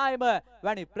කොන්ක්‍රීට් කණ්ඩායම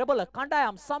වැනි ප්‍රබල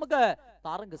කණ්ඩායම් සමග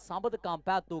තරඟ සම්බන්ධකම්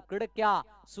පැවැත්වූ ක්‍රීඩකයා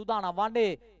සූදානම්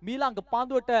වන්නේ මීළඟ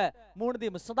පන්දුවට මුහුණ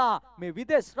දීම සඳහා මේ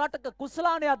විදේශ රටක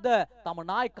කුසලානයක්ද තම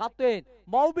නායකත්වයෙන්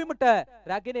මව්බිමට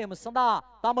රැගෙන ඒම සඳහා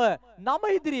තම නම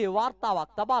ඉදිරියේ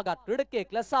වාර්තාවක් තබාගත් ක්‍රීඩකයෙක්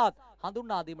ලෙසත්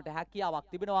හඳුන්වා දීමට හැකියාවක්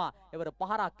තිබෙනවා. එවර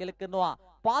පහරක් කෙල කරනවා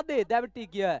පාදේ දැවටි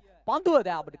ගිය පන්දුව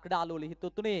දැන් අපිට ක්‍රීඩාලෝලී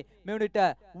හිතුතුනේ මේ වුණ විට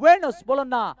වෙනස්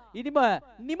බොලොන්නා ඉනිම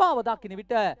නිමාව දකින්න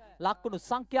විට ලකුණු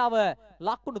සංඛ්‍යාව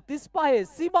ලකුණු 35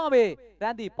 සීමාවේ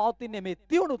රැඳී පවතින්නේ මේ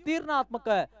තියුණු තීරණාත්මක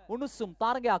උණුසුම්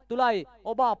තරගයක් තුලයි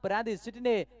ඔබ අප රැඳී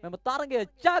සිටිනේ මෙම තරගය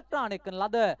ජයග්‍රහණය කරන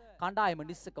ලද කණ්ඩායම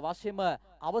නිස්සක වශයෙන්ම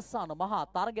අවසාන මහා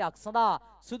තරගයක් සඳහා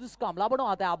සුදුසුකම්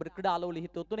ලබනවා දැන් අපිට ක්‍රීඩාලෝලී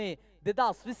හිතුතුනේ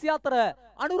 2024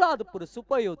 අනුරාධපුර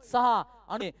සුපර් යූත් සහ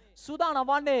අනේ සූදානම්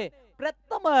වන්නේ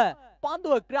ප්‍රථම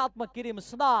පන්දුව ක්‍රියාත්මක කිරීම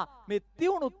සඳහා මේ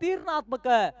තියුණු තීරණාත්මක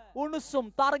උණුසුම්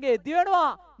තරගයේ දිවෙනවා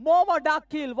මොහමඩ්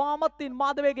අකිල් වාමතින්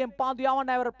මාදවේගෙන් පන්දු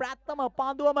යවන්න ඇවර ප්‍රථම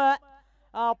පන්දුවම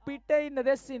පිටේ ඉන්න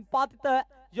දෙසින් පාතිත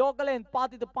යෝගලෙන්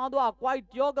පාතිත පන්දුවක්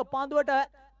වයිට් යෝග පන්දුවට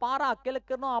පාරක් කෙල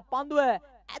කරනවා පන්දුව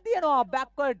ඇදිනවා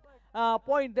බෑක්වර්ඩ්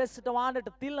පොයින්ට් දෙසට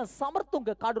වානට තිල්න සමර්තුංග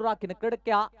කඩු රකින්න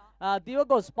ක්‍රීඩකයා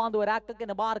දිවගොස් පන්දුව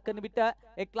රැකගෙන බාර කරන විට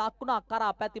එක් ලකුණක්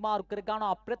කරා පැතිමාරු කර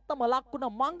ගන්නවා ප්‍රථම ලකුණ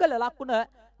මංගල ලකුණ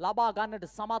ලබා ගන්නට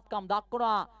සමත්කම්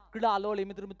දක්වනවා ක්‍රීඩාලෝලී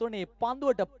මිතුරුතුනේ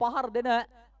පන්දුවට පහර දෙන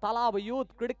තලාව යූත්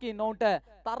ක්‍රීඩකයන් ඔවුන්ට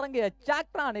තරගය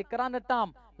ජයග්‍රහණය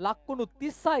කරන්නටම් ලකුණු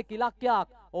 36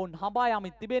 ඉලක්කයක් ඔවුන් හඹා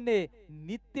යමින් තිබෙන්නේ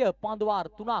නිත්‍ය පන්දුවාර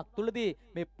 3ක් තුලදී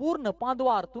මේ පූර්ණ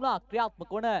පන්දුවාර 3ක්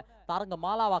ක්‍රියාත්මක වන තරග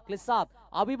මාලාවක් ලෙසත්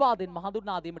අවිවාදෙන්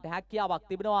හඳුන්වා දීමට හැකියාවක්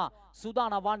තිබෙනවා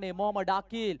සූදානම් වන්නේ මොහමඩ්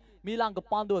අකිල් මීළඟ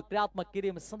පන්දුව ක්‍රියාත්මක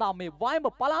කිරීම සඳහා මේ වයඹ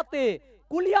පළාතේ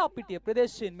කුලියාපිටිය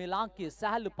ප්‍රදේශයෙන් මේ ලාංකීය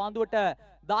සැහැල්ලු පන්දුවට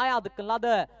දායාද කළ ලද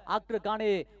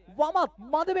අග්‍රගණයේ වමත්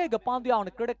මදවේග පන්දු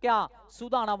යවන ක්‍රීඩකයා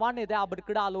සූදානම් වන්නේ දැන් අපේ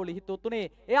ක්‍රීඩාලෝලී හිතුතුනේ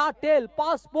එයා ටේල්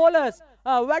පාස් බෝලර්ස්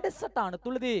වැඩසටහන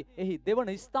තුලදී එහි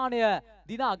දෙවන ස්ථානය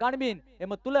දිනා ගනිමින්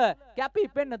එම තුල කැපී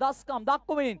පෙනෙන දස්කම්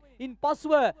දක්වමින්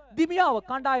ඉන්පසුව දිමියාව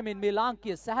කණ්ඩායමෙන් මේ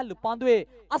ලාංකීය සැහැල්ලු පන්දුවේ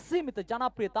අසීමිත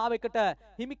ජනප්‍රියතාවයකට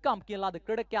හිමිකම් කියන ලද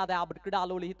ක්‍රීඩකයා දැන් අපේ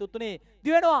ක්‍රීඩාලෝලී හිතුතුනේ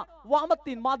දිවෙනවා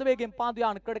වමතින් මදවේගෙන් පන්දු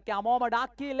යවන ක්‍රීඩකයා මොහමඩ්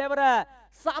අකිල් එවර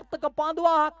සාර්ථක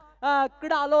පන්දුවක්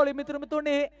ක්‍රීඩාලෝලී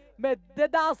මිතුරුතුනේ මේ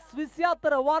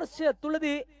 2024 වර්ෂය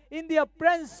තුලදී ඉන්දියා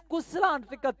ප්‍රෙන්ස්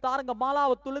කුසලාන්ත්‍රික තරග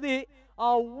මාලාව තුලදී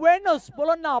වෙනස්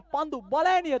බොලොන්නා පන්දු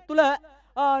බලෑනිය තුල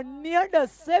නියඩ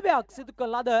සේවයක් සිදු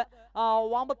කළ ලද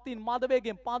වමතින්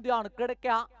මදවේගෙන් පන්දු යවන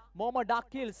ක්‍රීඩකයා මොහමඩ්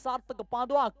අකිල් සාර්ථක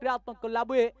පන්දුවක් ක්‍රියාත්මක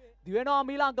ලැබුවේ දිවෙනවා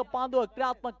මීළඟ පන්දුව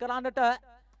ක්‍රියාත්මක කරන්නට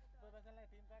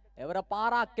එවර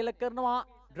පාරක් කෙල කරනවා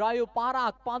ඩ්‍රයිව්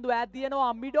පාරක් පන්දුව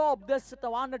ඇදිනවා මිඩ් ඔෆ් දෙසට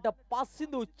වන්නට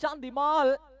පස්සිඳු චන්දිමාල්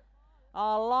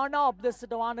ලානා ඔෆ්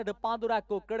දෙසට වන්නට පන්දු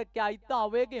රැක්කෝ ක්‍රීඩකයා ඉතා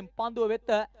වේගෙන් පන්දුව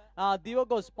වෙත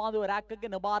දිවගොස් පන්දුව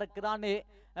රැකගෙන බාර කරන්නේ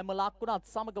එම ලකුණත්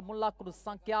සමග මුල් ලකුණු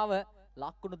සංඛ්‍යාව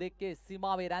ලකුණු දෙකේ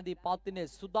සීමාවේ රැඳී පවතින්නේ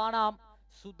සුදානම්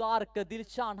සුදාර්ක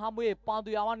දිල්ෂාන් හමුවේ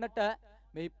පන්දු යවන්නට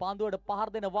මේ පන්දුවට පහර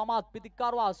දෙන වමත්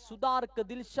පිතිකරුවා සුදාර්ක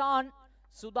දිල්ෂාන්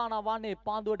සූදානම් වන්නේ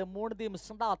පන්දුවට මුහුණ දීම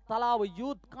සඳහා තලාව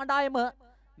යූත් කණ්ඩායම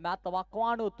මැත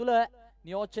වකවානුව තුල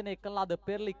නියෝජනය කළ ලද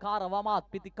පෙරලිකාර වමත්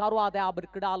පිතිකරුවා දැන් අපේ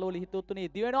ක්‍රීඩාලෝලී හිතුතුනේ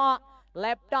දිවෙනවා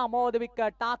ලෙෆ්ට් ආම් ඕවර් ද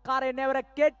විකට් ආකාරයෙන් නෙවර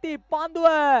කෙටි පන්දුව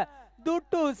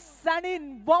දුටු සැනින්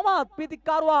වමත්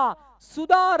පිතිකරුවා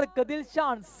සුදාර්ක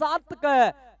දිල්ෂාන් සාර්ථක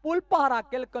පුල්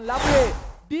පහරක් එල්කන ලැබුවේ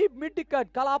ඩීප් මිඩ්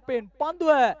විකට් කලාපයෙන්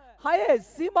පන්දුව 6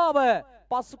 සීමාව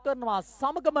පසු කරනවා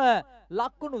සමගම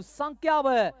ලකුණු සංඛ්‍යාව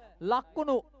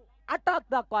ලකුණු 8ක්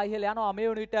දක්වා ඉහළ යනවා මේ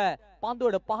වන විට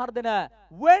පන්දුවට පහර දෙන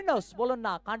වෙනස්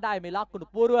බොලොන්නා කණ්ඩායමේ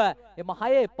ලකුණු පූර්ව එම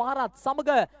 6 පහරත් සමග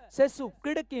සෙසු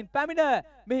ක්‍රීඩකයන් පැමිණ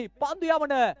මෙහි පන්දු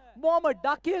යවන මොහමඩ්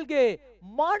අකිල්ගේ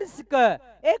මානසික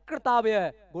ඒකෘතාවය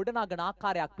ගොඩනගන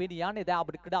ආකාරයක් පෙනී යන්නේ දැන්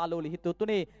අපේ ක්‍රීඩාලෝලී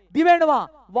හිතුතුනේ දිවෙනවා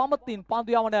වමතින්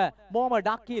පන්දු යවන මොහමඩ්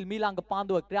අකිල් මීළඟ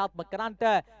පන්දුව ක්‍රියාත්මක කරන්නට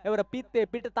එවර පිත්තේ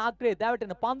පිට තාග්‍රේ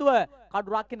දැවටෙන පන්දුව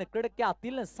කඩු රකින්න ක්‍රීඩකයා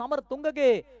තිල්න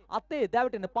සමරතුංගගේ අතේ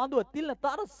දැවටෙන පන්දුව තිල්න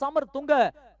තර සමරතුංග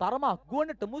තරමක්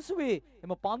ගුවනට මුසු වී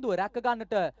එම පන්දුව රැක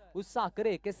ගන්නට උත්සාහ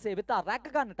කරේ කෙසේ වෙත රැක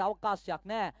ගන්නට අවකාශයක්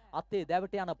නැහැ අතේ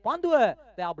දැවට යන පන්දුව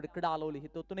දැන් අපේ ක්‍රීඩාලෝලී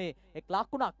හිතුතුනේ එක්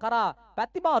ලකුණක් කරා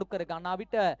පැතිමාරු කර ගන්නා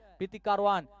විට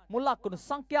පිතිකරුවන් මුල් ලකුණු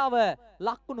සංඛ්‍යාව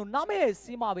ලකුණු 9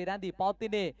 සීමාවේ රැඳී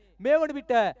පවතින්නේ මේ වන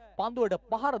විට පන්දුවට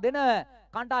පහර දෙන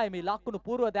කණ්ඩායමේ ලකුණු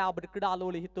පූර්ව දැන් අපේ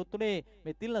ක්‍රීඩාලෝලී හිතුතුනේ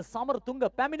මේ තිල්න සමරතුංග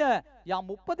පැමිණ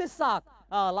යම් උපදෙසක්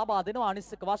ලබා දෙනවා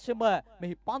අනිස්සක වශයෙන්ම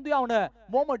මෙහි පන්දු යවන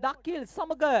මොහමඩ් අකිල්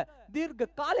සමග දීර්ඝ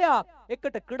කාලයක්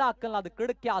එකට ක්‍රීඩා කරන ලද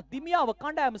ක්‍රීඩකයා දිමියාව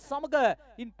කණ්ඩායම සමග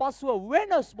ඉන්පසුව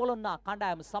වෙනස් බොලොන්නා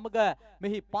කණ්ඩායම සමග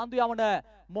මෙහි පන්දු යවන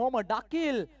මොහමඩ්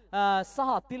අකිල්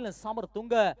සහ තිල්න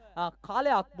සමරතුංග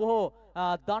කාලයක් බොහෝ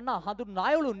දන්නා හඳුන්වන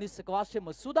අයවලු නිස්සක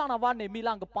වශයෙන්ම සූදානම් වන්නේ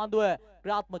මීළඟ පන්දුව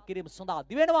ක්‍රියාත්මක කිරීම සඳහා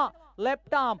දිවෙනවා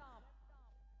ලෙෆ්ට් ආම්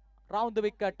රවුන්ඩ් ද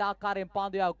විකට් ආකාරයෙන්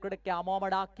පන්දු යව ක්‍රීඩකයා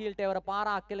මොහමඩ් අකිල්ට එවර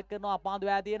පාරක් කෙල කරනවා පන්දු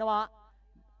ඈදිනවා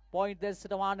පොයින්ට්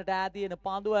දෙසට වන්නට ඈදින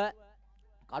පන්දුව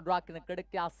කඩු රකින්න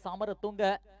ක්‍රීඩකයා සමරතුංග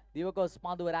දිවගොස්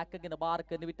පන්දුව රැකගෙන බාර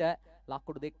කරන විට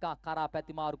ලකුණු දෙකක් කරා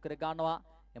පැතිමාරු කර ගන්නවා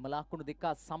එම ලකුණු දෙක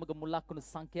සමග මුල් ලකුණු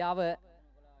සංඛ්‍යාව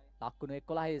ලකුණු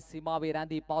 11 සීමාවේ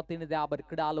රැඳී පවතින දාබර්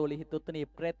ක්‍රීඩාලෝලි හිතුතුනේ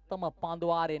ප්‍රථම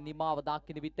පන්දුවාරයේ නිමාව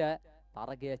දකින්න විට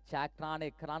තරගය චක්‍රාණය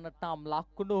කරන්නට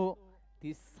ලකුණු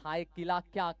 36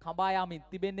 ඉලක්කයක් කඹා යමින්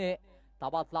තිබෙන්නේ.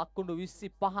 තවත් ලකුණු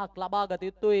 25ක් ලබාගත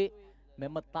යුතුයි.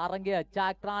 මෙම තරගය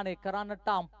චක්‍රාණය කරන්නට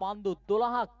පන්දු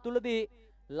 12ක් තුලදී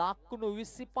ලකුණු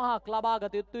 25ක්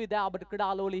ලබාගත යුතුයි. දාබර්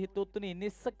ක්‍රීඩාලෝලි හිතුතුනේ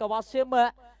නිස්සක වශයෙන්ම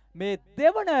මේ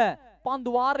දෙවන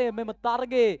පන්දු වාරය මෙම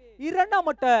තරගයේ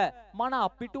ඉරණමට මනා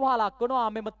පිටුවහලක් කරනවා.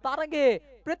 මෙම තරගයේ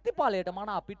ප්‍රතිඵලයට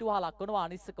මනා පිටුවහලක් කරනවා.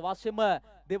 නිස්සක වශයෙන්ම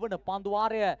දෙවන පන්දු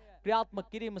වාරය ක්‍රියාත්මක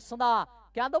කිරීම සඳහා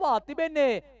කැඳවා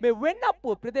තිබෙන්නේ මේ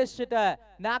වෙන්නප්පුව ප්‍රදේශයට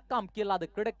නාකම් කියලාද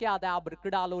ක්‍රීඩකයා දාබර්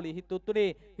ක්‍රීඩාලෝලි හිතුතුනේ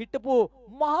හිටපු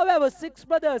මහවැව 6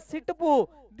 බ්‍රදර්ස් හිටපු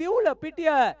දිවුල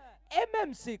පිටිය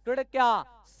MMC ක්‍රීඩකයා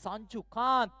සංජු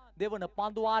කාන්ත් දෙවන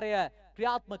පන්දු වාරය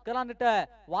ක්‍රියාත්මක කරන්නට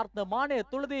වර්තමානය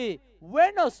තුලදී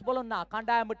වෙනස් බොලොන්නා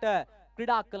කණ්ඩායමට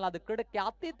ක්‍රීඩා කළ ලද ක්‍රීඩකයා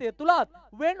අතීතය තුලත්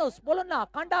වෙනස් බොලොන්නා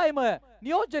කණ්ඩායම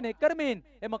නියෝජනය කරමින්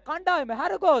එම කණ්ඩායම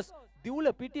හැරගොස් දිවුල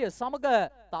පිටිය සමග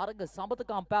තරග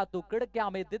සම්බතකම් පැවැත්වූ ක්‍රීඩකයා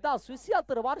මේ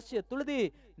 2024 වර්ෂය තුලදී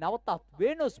නැවතත්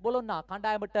වෙනස් බොලොන්නා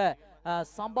කණ්ඩායමට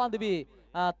සම්බන්ධ වී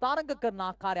තරග කරන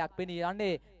ආකාරයක් පෙනී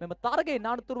යන්නේ. මෙම තරගයේ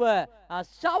අනතුරුව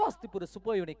ශාවස්තිපුර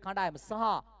සුපර් යුනික් කණ්ඩායම සහ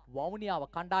වවුනියාව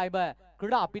කණ්ඩායම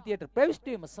ක්‍රීඩා පිටියට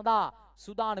ප්‍රවිෂ්ඨ වීම සඳහා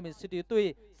සූදානමින් සිටිය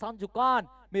යුතුයි. සංජු කාන්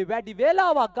මේ වැඩි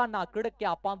වේලාවක් ගන්නා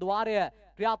ක්‍රීඩකයා පන්දු වාරය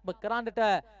ක්‍රියාත්මක කරන්නට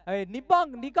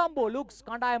නිගම්බෝ ලුක්ස්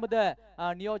කණ්ඩායමද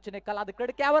නියෝජනය කළ අද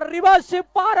ක්‍රීඩකයාව රිවර්ස්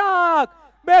පාරක්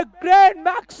මේ ග්‍රේන්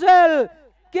මැක්සෙල්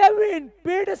කෙවින්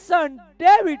පීටර්සන්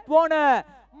ඩේවිඩ් වෝනර්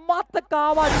මතක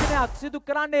ආවර්ජනයක් සිදු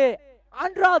කරන්නේ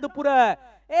අනුරාධපුර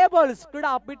ඒබල්ස්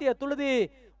ක්‍රීඩා පිටිය තුලදී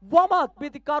වමත්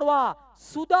පිතිකරුවා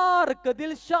සුදාර්ක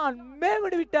දිල්ෂාන් මේ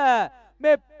වන විට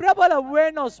මේ ප්‍රබල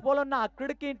වෙනස් බොලොන්නා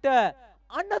ක්‍රීඩකයින්ට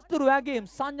අනතුරු ඇගීම්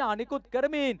සංඥා නිකුත්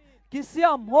කරමින්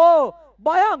කිසියම් හෝ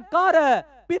භයංකාර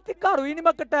පිතිකරු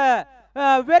ඉනිමකට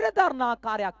වෙරදරන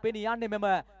ආකාරයක් පෙනී යන්නේ මෙම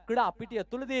ක්‍රීඩා පිටිය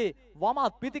තුලදී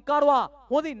වමත් පිතිකරුවා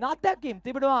හොඳින් අත්දැකීම්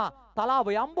තිබෙනවා. තලාව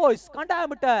යම් බොයිස්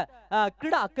කණ්ඩායමට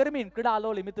ක්‍රීඩා කරමින්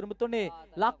ක්‍රීඩාලෝලි මිතුරුතුනේ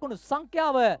ලකුණු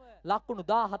සංඛ්‍යාව ලකුණු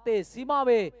 17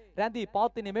 සීමාවේ රැඳී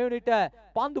පවතින මේ වෙනිට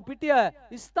පන්දු පිටිය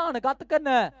ස්ථානගත කරන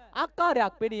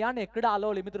ආකාරයක් පෙනී යන්නේ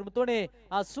ක්‍රීඩාලෝලි මිතුරුතුනේ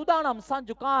සුදානම්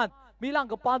සංජු කාන්ත්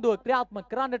මීළඟ පන්දුව ක්‍රියාත්මක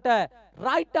කරන්නට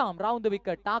රයිට් ආම් රවුන්ඩ් ද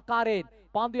විකට් ආකාරයෙන්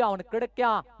පන්දු යවන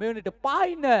ක්‍රීඩකයා මේ වෙනිට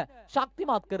පායින්න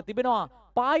ශක්තිමත් කර තිබෙනවා.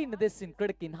 පායින්න දෙසින්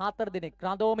ක්‍රීඩකින් 4 දෙනෙක්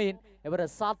රඳවමින් එවර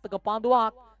සාර්ථක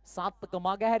පන්දුවක් සාර්ථක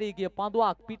මගහැරී ගිය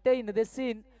පන්දුවක් පිටේ ඉන්න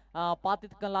දෙසින්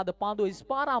පාතිත කරන ලද පන්දුව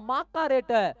ඉස්පාරා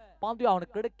මාකාරයට පන්දු යවන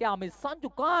ක්‍රීඩකයා මේ සංජු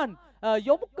කාන්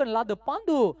යොමු කරන ලද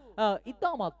පන්දු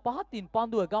ඉතාමත් පහතින්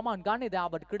පන්දුව ගමන් ගන්නේ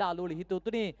දාබර් ක්‍රීඩාලෝලි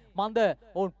හිතුතුනේ මන්ද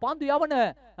ඔවුන් පන්දු යවන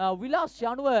විලාසය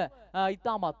අනුව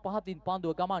ඉතාමත් පහතින්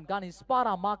පන්දුව ගමන් ගන්න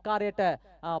ඉස්පාරා මාකාරයට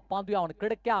පන්දු යවන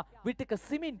ක්‍රීඩකයා විටක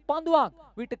සිමින් පන්දුවක්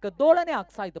විටක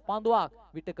දෝලනයක් සහිත පන්දුවක්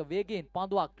විටක වේගයෙන්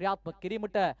පන්දුවක් ක්‍රියාත්මක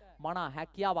කිරීමට මනා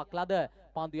හැකියාවක් ලද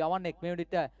පන්දු යවන්නෙක් මේ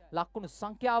විට ලකුණු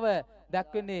සංඛ්‍යාව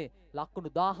දැක්වෙන්නේ ලකුණු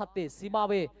 17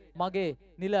 සීමාවේ මගේ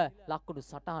නිල ලකුණු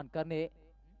සටහන් කරන්නේ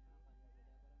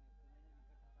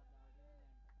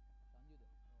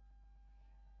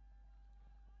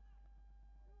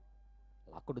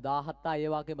ලකුණු 17යි. ඒ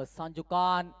වගේම සංජු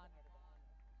කාන්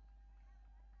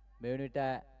මේ වෙනිට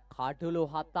කඩළු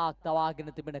 7ක්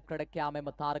තවාගෙන තිබෙන ක්‍රීඩකයා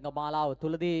මෙම තරග මාලාව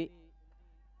තුලදී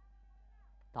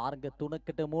තරග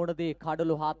 3කට මුහුණදී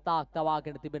කඩළු 7ක්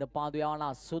තවාගෙන තිබෙන පාන්දු යවන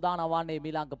සූදානම් වන්නේ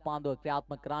මීළඟ පාන්දුව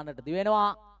ක්‍රියාත්මක කරන්නට දිවෙනවා.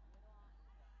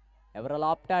 එවර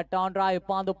ලොප්ට ටර්න් ඩ්‍රයිව්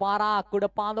පාන්දු පාරක් උඩ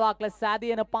පාන්දුවක් ලෙස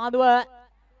සෑදීන පාන්දුව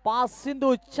පාසින්දු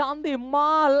චන්දි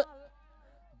මාල්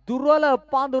දුර්වල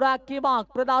පන්දු රැකීමක්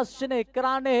ප්‍රදර්ශනය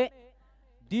කරන්නේ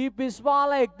දීප්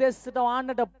ඉස්මාලෙක් දෙසට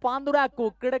වන්නට පන්දු රැකූ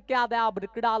ක්‍රීඩකයා දාබර්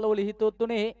ක්‍රීඩාලෝලි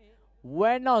හිතුතුනේ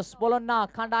වෙනස් බොලොන්නා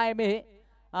කණ්ඩායමේ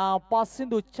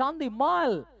පසින්දු චන්දි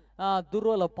මාල්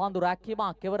දුර්වල පන්දු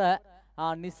රැකීමක් කෙවර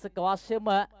නිස්සක වශයෙන්ම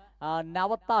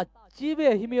නැවත ජීවය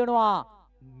හිමි වෙනවා.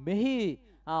 මෙහි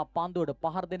පන්දුවට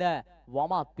පහර දෙන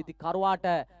වමත් පිතිකරුවාට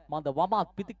මන්ද වමත්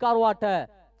පිතිකරුවාට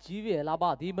ජීවය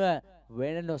ලබා දීම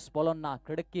වෙනස් බොලොන්නා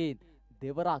ක්‍රීඩකයින්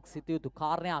දෙවරක් සිටිය යුතු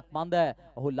කාරණයක් මන්ද.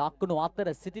 ඔහු ලකුණු අතර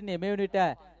සිටින්නේ මේ වෙනිට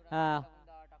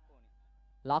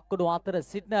ලකුණු අතර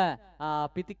සිටින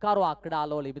පිතිකරුවා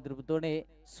ක්‍රීඩාලෝලි මිතුරුතුනේ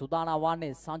සූදානම්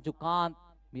වන්නේ සංජු කාන්ත්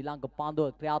මීළඟ පන්දුව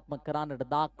ක්‍රියාත්මක කරන්නට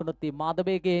දක්වනති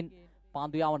මාදවේගෙන්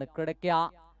පන්දු යවන ක්‍රීඩකයා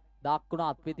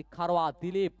දක්වනත් පිතිකරුවා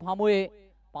දිලීප් හමුවේ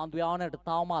පන්දු යවන්නට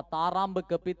තවමත්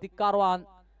ආරම්භක පිතිකරුවන්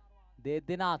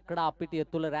දෙදෙනා ක්‍රීඩා පිටිය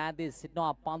තුල රැඳී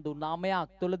සිටිනවා. පන්දු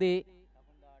 9ක් තුලදී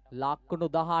ලකුණු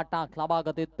 18ක්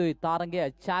ලබාගත යුතුයි තරගය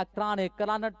චක්‍රාණය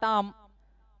කරන්නට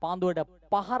පන්දුවට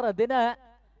පහර දෙන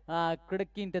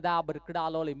ක්‍රීඩකින්ට දාබර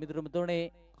ක්‍රීඩාලෝලි මිදුරුම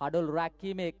තුනේ කඩොල්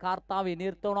රැකීමේ කාර්තාවේ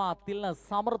නිරත වුණා තිල්න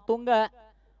සමරතුංග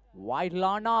වයිඩ්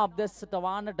ලානා දෙස්සට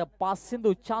වානට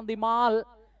පස්සින්දු චන්දිමාල්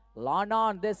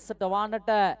ලානාන් දෙස්සට වානට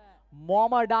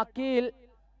මොහමඩ් අකීල්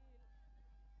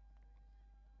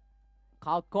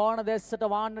කල්කෝණ දෙස්සට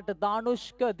වානට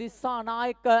දානුෂ්ක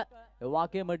දිස්සානායක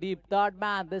එවාගේම ඩීප් තර්ඩ්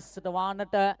මෑන් දෙස්සට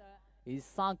වානට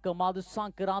ඉස්සංක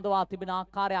මදුසංක රඳවා තිබෙන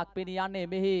ආකාරයක් පෙනී යන්නේ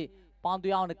මෙහි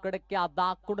පන්දු යවන ක්‍රීඩකයා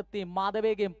දාකුණති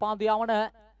මාදවේගෙන් පන්දු යවන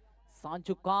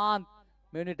සංජුකාන්ත්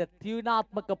මෙවැනිට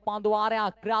තීව්‍රාත්මක පන්දු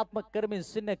වාරයක් ක්‍රියාත්මක කරමින්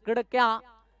සිටින ක්‍රීඩකයා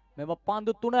මෙම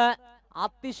පන්දු තුන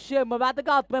අතිශයම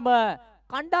වැදගත් මෙම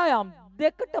කණ්ඩායම්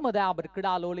දෙකටම දාබර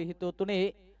ක්‍රීඩාලෝලී හිතුව තුනේ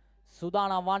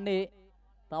සූදානම් වන්නේ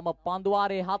තම පන්දු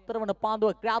වාරයේ හතරවන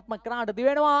පන්දුව ක්‍රියාත්මක කරන්නට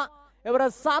දිවෙනවා එවර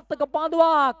සාර්ථක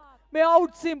පන්දුවක් මේ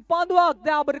අවුට්සිම් පන්දුවක්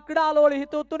දාබර ක්‍රීඩාලෝලී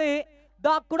හිතුව තුනේ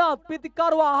දක්ුණත්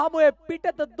පිතිකරුවා හමුවේ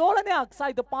පිටත දෝලනයක්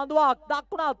සහිත පන්දුවක්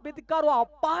දක්ුණත් පිතිකරුවා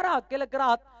පාරක් කෙල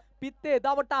කරත් පිත්තේ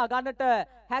දවටා ගන්නට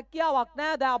හැකියාවක්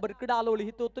නැහැ දාබර ක්‍රීඩාලෝලී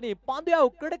හිතුව තුනේ පන්දු යවු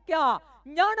ක්‍රීඩකයා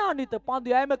ඥානාන්විත පන්දු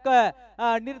යෑමක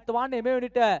නිරත වන්නේ මේ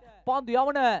වෙනිට පන්දු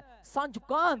යවන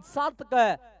සංජුකාන්ත් සාර්ථක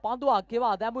පන්දුවක්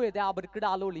කෙවා දැමුවේ දාබර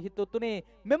ක්‍රීඩාලෝලී හිතුව තුනේ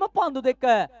මෙම පන්දු දෙක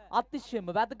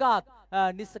අතිශයම වැදගත්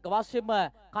නිසක වශයෙන්ම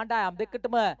කණ්ඩායම්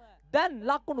දෙකටම දැන්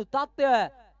ලකුණු තත්ත්වය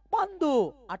පන්දු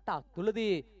 8ක්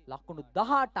තුලදී ලකුණු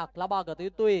 18ක් ලබාගත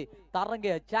යුතුයි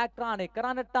තරගය ජයග්‍රහණය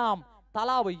කරන්නටම්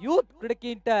තලාව යූත්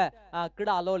ක්‍රීඩකීන්ට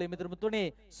ක්‍රීඩාලෝලී මිදුරුම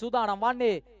තුනේ සූදානම්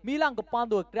වන්නේ මීළඟ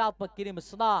පන්දුව ක්‍රියාත්මක කිරීම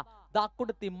සඳහා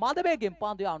දක්ුණති මදවේගෙන්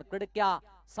පන්දු යවන ක්‍රීඩකයා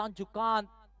සංජුකාන්ත්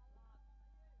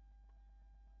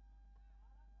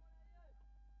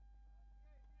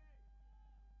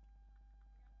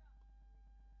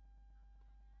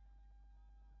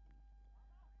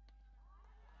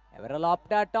එවර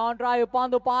ලොප්ට ටර්න් ඩ්‍රයිව්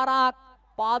පන්දු පාරක්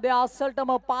පාදය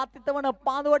අස්සලටම පාතිත වන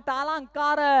පන්දුවට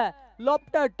අලංකාර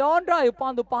ලොප්ට ටර්න් ඩ්‍රයිව්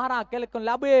පන්දු පාරක් කෙලකන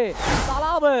ලැබුවේ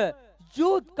තලාව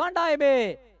යූත් කණ්ඩායමේ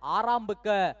ආරම්භක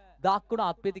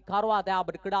දක්ුණත් පිතිකරුවා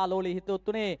දාබර ක්‍රීඩාලෝලී හිතුව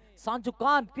තුනේ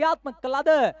සංජුකාන්ත් ක්‍රියාත්මක කළද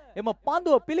එම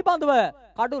පන්දුව පිළිබඳව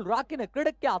කඩුල් රකින්න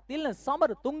ක්‍රීඩකයා තිල්න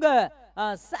සමරතුංග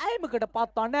සෑයීමකට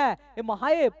පත්වන්නේ එම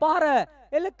හයේ පාර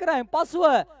එලකරයින් පසුව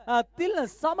තිල්න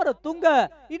සමරතුංග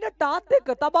ඉනට අත්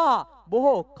එක්ක තබා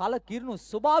බොහෝ කලකිරුණු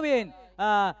ස්වභාවයෙන්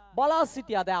බලා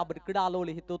සිටියා දාබර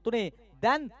ක්‍රීඩාලෝලී හිතුව තුනේ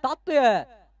දැන් තත්වය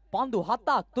පන්දු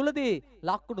 7ක් තුලදී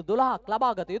ලකුණු 12ක්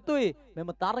ලබාගත යුතුයි මෙම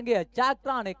තරගය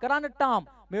ජයග්‍රහණය කරන්නටම්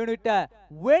මේ වන විට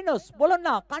වෙනස්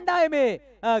බොලොන්නා කණ්ඩායමේ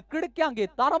ක්‍රීඩකයන්ගේ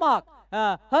තරමක්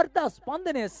හෘද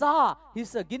ස්පන්දනය සහ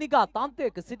හිස ගිනිගත්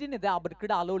තන්ත්‍රයක සිටින දාබර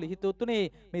ක්‍රීඩාලෝලී හිතුව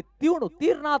තුනේ මේ තියුණු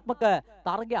තීරණාත්මක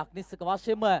තරගයක් නිසක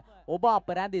වශයෙන්ම ඔබ අප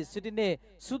රැඳී සිටින්නේ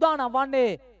සූදානම්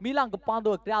වන්නේ මීළඟ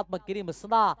පන්දුව ක්‍රියාත්මක කිරීම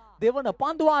සඳහා දෙවන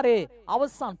පන්දු වාරයේ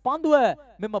අවසන් පන්දුව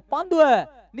මෙම පන්දුව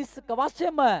නිසක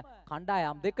වශයෙන්ම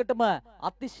කණ්ඩායම් දෙකටම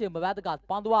අතිශයම වැදගත්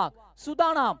පන්දුවක්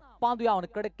සූදානම් පන්දු යවන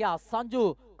ක්‍රීඩකයා සංජු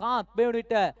කාන්ත් මේ වන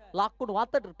විට ලකුණු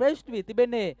 7ට ප්‍රේෂ්ඨ වී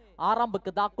තිබෙන්නේ ආරම්භක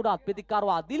දක්ුණත්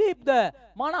පිතිකරුවා දිලීප්ද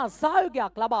මනා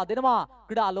සහයෝගයක් ලබා දෙනවා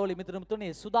ක්‍රීඩාලෝලී මිදුරුම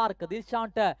තුනේ සුදාර්ක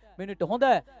දිල්ෂාන්ට මේ වන විට හොඳ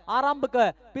ආරම්භක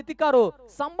පිතිකරු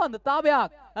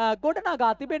සම්බන්ධතාවයක්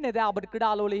ගොඩනගා තිබෙන්නේ දාබර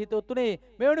ක්‍රීඩාලෝලී හිතුව තුනේ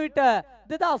මේ වන විට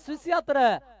 2024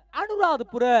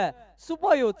 අනුරාධපුර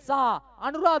සුපයුත් සහ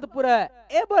අනුරාධපුර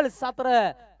ඒබල්ස් අතර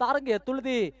තරගය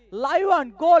තුලදී ලයිවන්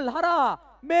ගෝල් හරහා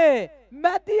මේ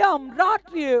මැදියම්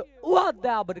රාත්‍රියේ උවත්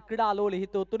දාබර ක්‍රීඩාලෝලී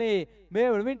හිතුව තුනේ මේ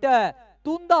වෙනවිට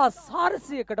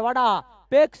 3400කට වඩා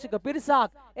ප්‍රේක්ෂක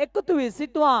පිරිසක් එකතු වී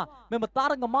සිටුවා මෙම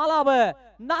තරග මාලාව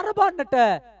නරඹන්නට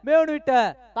මේ වන විට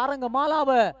තරග මාලාව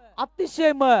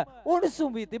අතිශයම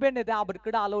උණුසුම් වී තිබෙන්නේ දාබර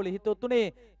ක්‍රීඩාලෝලී හිතුව තුනේ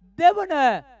දෙවන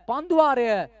පන්දුවාරය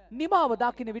නිමාව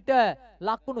දකින්න විට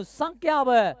ලකුණු සංඛ්‍යාව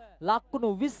ලකුණු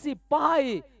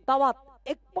 25යි තවත්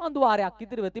එක් පන්දුවාරයක්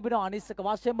ඉදිරිව තිබෙනවා අනිසක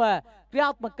වශයෙන්ම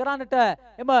ක්‍රියාත්මක කරන්නට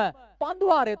එම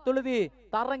පන්දුවාරය තුලදී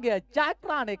තරගය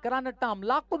ජයග්‍රහණය කරන්නටම්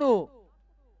ලකුණු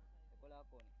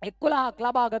 11ක්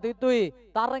ලබාගත යුතුයි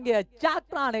තරගය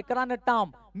ජයග්‍රහණය කරන්නටම්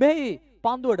මෙහි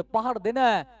පන්දුවට පහර දෙන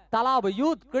තලාව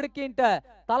යූත් ක්‍රීඩකීන්ට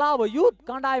තලාව යූත්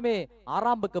කණ්ඩායමේ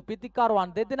ආරම්භක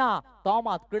පිතිකරුවන් දෙදෙනා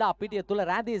තවමත් ක්‍රීඩා පිටිය තුල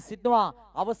රැඳී සිටිනවා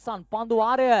අවසන් පන්දු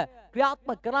වාරය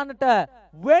ක්‍රියාත්මක කරන්නට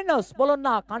වෙනස්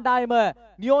බොලොන්නා කණ්ඩායම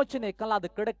නියෝජනය කළාද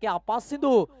ක්‍රීඩකයා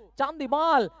පස්සිදු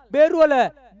චන්දිමාල් බේරුවල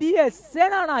ඩී.එස්.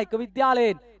 සේනානායක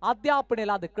විද්‍යාලයෙන් අධ්‍යාපනය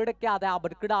ලද ක්‍රීඩකයා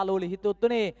දාබර ක්‍රීඩාලෝලී හිතුව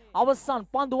තුනේ අවසන්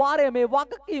පන්දු වාරය මේ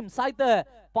වගකීම් සහිත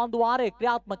පන්දු වාරය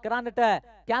ක්‍රියාත්මක කරන්නට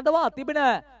කැඳවා තිබෙන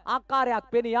ආකාරයක්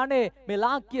පෙනී යන්නේ මේ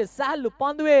ලාංකීය සෑහළු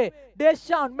පන්දුවේ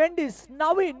ඩේෂාන් මෙන්ඩිස්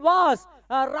නවීන් වාස්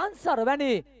රන්සර්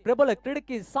වැනි ප්‍රබල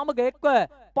ක්‍රීඩකයන් සමග එක්ව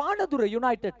පානදුර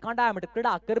යුනයිටඩ් කණ්ඩායමට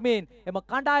ක්‍රීඩා කරමින් එම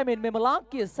කණ්ඩායමෙන් මෙම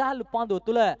ලාංකීය සෑහළු පන්දුව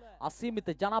තුළ අසීමිත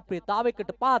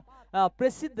ජනප්‍රියතාවයකට පත්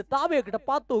ප්‍රසිද්ධතාවයකට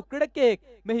පත් වූ ක්‍රීඩකයෙක්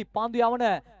මෙහි පන්දු යවන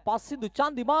පස්සිදු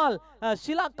චන්දිමාල්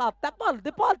ශ්‍රී ලංකා තැපල්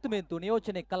දෙපාර්තමේන්තුව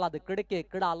නියෝජනය කළ ලද ක්‍රීඩකයෙක්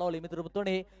ක්‍රීඩා ලෝලි මිතුරු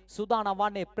තුනේ සූදානම්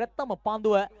වන්නේ ප්‍රථම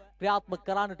පන්දුව ක්‍රියාත්මක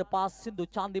කරන්නට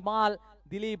පස්සිදු චන්දිමාල්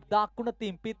දිලීප්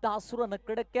දාකුණතින් පිට අසුරන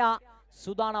ක්‍රීඩකයා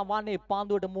සූදානම් වන්නේ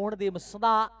පන්දුවට මුහුණ දීම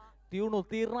සඳහා තියුණු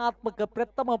තීරණාත්මක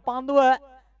ප්‍රථම පන්දුව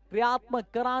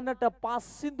ක්‍රියාත්මක කරන්නට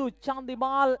පස්සිදු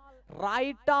චන්දිමාල්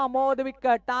රයිටා මෝද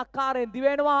විකට් ආකාරයෙන්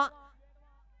දිවෙනවා.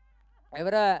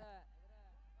 එවර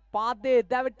පාදයේ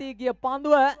දැවටි ගිය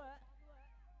පන්දුව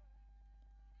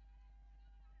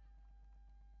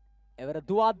එවර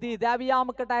දුවද්දී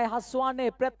දැවියාමකටයි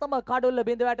හසුවන්නේ ප්‍රථම කඩුල්ල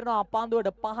බිඳ වැටෙනවා.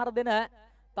 පන්දුවට පහර දෙන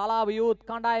තලාව යූත්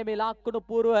කණ්ඩායමේ ලක්කුණු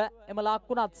పూర్ව එම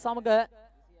ලක්කුණත් සමග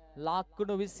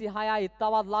ලක්කුණු 26යි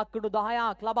තවත් ලක්කුණු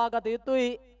 10ක් ලබාගත යුතුයි.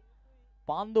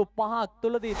 පන්දු 5ක්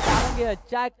තුලදී තරගය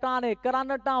ජයග්‍රහණය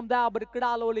කරන්නට නම් දාබරි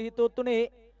ක්‍රීඩාලෝලි හිතුතුනේ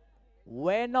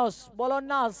වෙනස්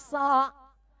බොලොන්නා සහ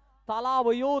තලාව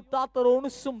යූත් අතර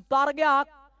උණුසුම් තරගයක්.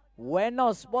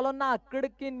 වෙනස් බොලොන්නා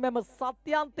ක්‍රීඩකින් මෙම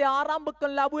සත්‍යන්තය ආරම්භ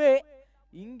කළ ලැබුවේ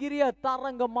ඉංගිරිය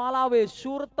තරංග මාලාවේ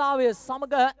ශූරතාවය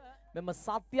සමග මෙම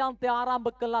සත්‍යන්තය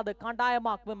ආරම්භ කළ ලද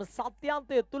කණ්ඩායමක්. මෙම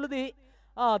සත්‍යන්තය තුලදී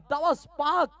දවස්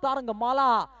 5ක් තරංග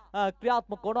මාලා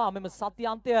ක්‍රියාත්මක වුණා. මෙම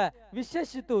සත්‍යන්තය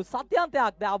විශේෂිත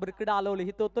සත්‍යන්තයක් දාබරි ක්‍රීඩාලෝලි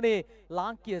හිතුතුනේ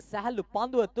ලාංකීය සැහැල්ලු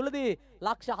පන්දුව තුලදී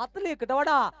ලක්ෂ 40කට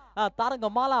වඩා තරංග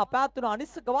මාලා පැවැත්වුණු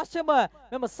අනිසක වශයෙන්ම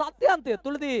මෙම සත්‍යන්තය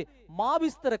තුලදී මා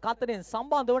විස්තර කතරෙන්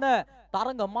සම්බන්ධ වන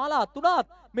තරංග මාලා තුනත්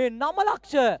මේ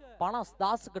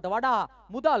 9,50,000කට වඩා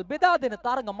මුදල් බෙදා දෙන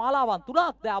තරංග මාලාවන්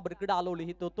තුනක් දාබරි ක්‍රීඩාලෝලි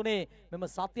හිතුතුනේ මෙම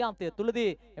සත්‍යන්තය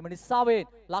තුලදී එම නිසාවෙන්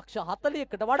ලක්ෂ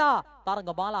 40කට වඩා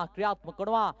තරංග මාලා ක්‍රියාත්මක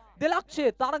කරනවා.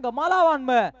 2,00,000 තරංග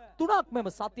මාලාවන්ම තුනක් මෙම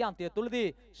සත්‍යන්තය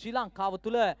තුලදී ශ්‍රී ලංකාව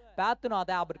තුල පැවැත්වුණා.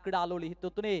 දාබරි ක්‍රීඩාලෝලි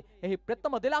හිතුතුනේ එහි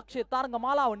ප්‍රථම 2,00,000 තරංග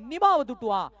මාලාව නිමාව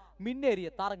දුටුවා. මින්නේරිය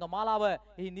තරංග මාලාව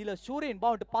එහි නිල ශූරීන්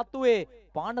බවට පත් වූයේ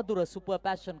පානදුර සුපර්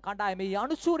පැෂන් කණ්ඩායමේ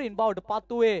අනුශූරීන් බවට පත්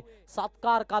වූයේ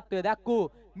සත්කාරකත්වය දැක්වූ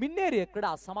මින්නේරිය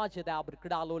ක්‍රීඩා සමාජය දාබරි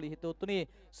ක්‍රීඩාලෝලි හිතුතුනේ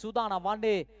සූදානම්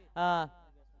වන්නේ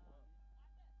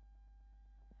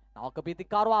නවක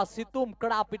පිතිකාරවා සිතුම්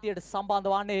ක්‍රීඩා පිටියට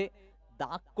සම්බන්ධ වන්නේ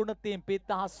දකුණතින්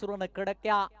පිට හසුරන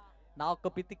ක්‍රීඩකයා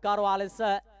නවක පිතිකාරවා ලෙස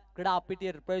ක්‍රීඩා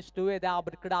පිටියට ප්‍රවිෂ්ඨ වූයේ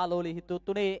දාබරි ක්‍රීඩාලෝලි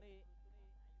හිතුතුනේ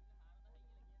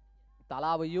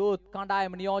තලාව යූත්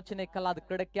කණ්ඩායම නියෝජනය කළ ලද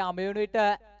ක්‍රීඩකයා මේ වන විට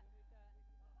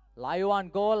ලයිවන්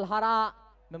ගෝල් හරහා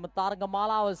මෙම තරග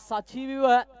මාලාව සජීවීව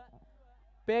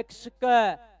ප්‍රේක්ෂක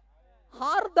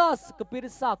 4,000ක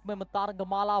පිරිසක් මෙම තරග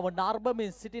මාලාව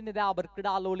නරඹමින් සිටින දාබරි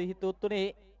ක්‍රීඩාලෝලි හිතුතුනේ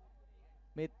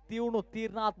මේ තියුණු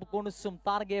තීරණාත්මක උණුසුම්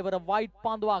තරගයේ වර වයිට්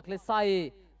පන්දුවක් ලෙසයි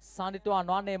සනිටුවන්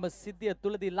වන්නේ. එම සිද්ධිය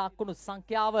තුලදී ලකුණු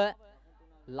සංඛ්‍යාව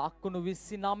ලකුණු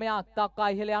 29ක් දක්වා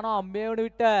ඉහළ යනවා. මේ වන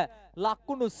විට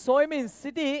ලකුණු සොයමින්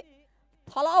සිටි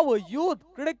තලාව යූත්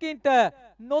ක්‍රීඩකයන්ට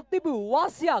නොතිබූ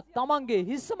වාසියක් තමන්ගේ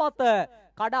හිස මත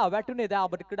කඩා වැටුනේ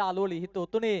දාබරි ක්‍රීඩාලෝලි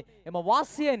හිතුතුනේ එම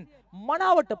වාසියෙන්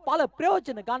මනාවට ඵල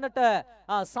ප්‍රයෝජන ගන්නට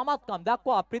සමත්කම්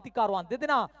දක්වා ප්‍රතිකාරවන්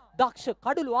දෙදෙනා දක්ෂ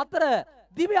කඩළු අතර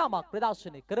දිව්‍යාමක්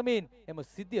ප්‍රදර්ශනය කරමින් එම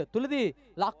සිද්ධිය තුලදී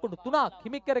ලකුණු 3ක්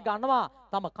හිමි කර ගන්නවා.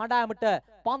 තම කණ්ඩායමට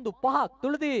පන්දු 5ක්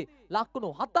තුලදී ලකුණු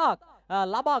 7ක්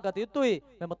ලබාගත යුතුයි.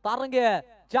 මෙම තරගය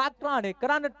ජයග්‍රහණය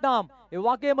කරන්නට නම් ඒ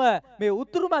වගේම මේ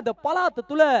උතුරුමැද පළාත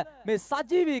තුල මේ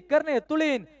සජීවීකරණය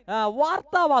තුලින්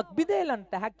වාර්තාවක්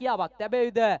බිඳෙලන්නට හැකියාවක්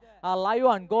ලැබෙයිද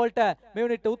ලයිවන් ගෝල්ට මේ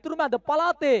වනිට උතුරුමැද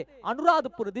පළාතේ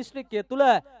අනුරාධපුර දිස්ත්‍රික්කය තුල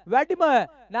වැඩිම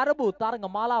නැරඹූ තරග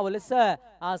මාලාව ලෙස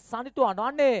සනිටුවන්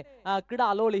වන්නේ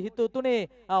ක්‍රීඩාලෝලි හිතුතුනේ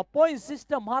පොයින්ට්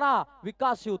සිස්ටම් හරහා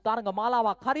විකාශ වූ තරග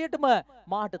මාලාවක්. හරියටම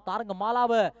මාට තරග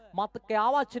මාලාව මතකයේ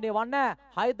ආවචනය වන්නේ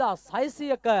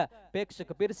 6,600ක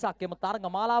ප්‍රේක්ෂක පිරිසක් එම තරග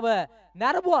මාලාව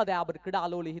නැරඹුවා දාබරි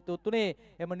ක්‍රීඩාලෝලි හිතුතුනේ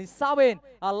එම නිසාවෙන්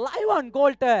ලයිවන්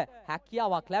ගෝල්ට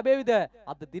හැකියාවක් ලැබෙවිද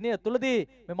අද දිනය තුලදී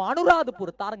මෙම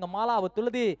අනුරාධපුර තරග මාලාව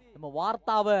තුලදී එම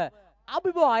වාර්තාව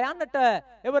අභිබවා යන්නට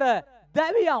එවර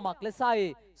දැවියාමක්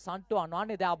ලෙසයි සන්ටුවන්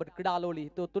වන්නේ දාබරි ක්‍රීඩාලෝලි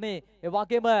හිතුතුනේ. ඒ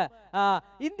වගේම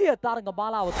ඉන්දියා තරග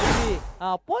මාලාව තුලදී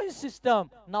පොයින්ට්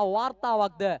සිස්ටම් නව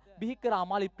වාර්තාවක්ද බිහි කරා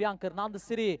මාලි ප්‍රියංකර්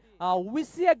නන්දසිරි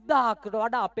 21000කට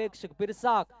වඩා අපේක්ෂක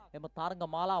පිරිසක් එම තරග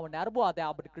මාලාව නැරඹුවා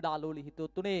දාබරි ක්‍රීඩාලෝලි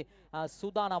හිතුතුනේ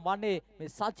සූදානම් වන්නේ මේ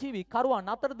සජීවී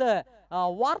කරුවන් අතරද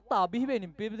වාර්තා බිහි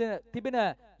වෙමින් තිබෙන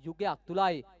යුගයක්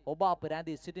තුලයි ඔබ අප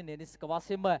රැඳී සිටින්නේ නිසක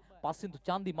වශයෙන්ම පසින්දු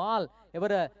චන්දිමාල්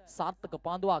එවර සාර්ථක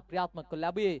පාන්දුවක් ක්‍රියාත්මක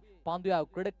ලැබුවේ පාන්දුව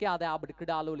ක්‍රීඩකයාද අපේ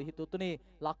ක්‍රීඩාලෝලි හිතුතුනේ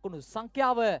ලකුණු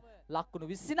සංඛ්‍යාව ලකුණු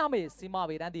 29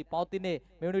 සීමාවේ රැඳී පවතින්නේ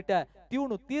මේ විට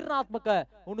තියුණු තීරණාත්මක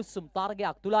උණුසුම්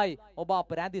තරගයක් තුලයි ඔබ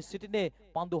අප රැඳී සිටින්නේ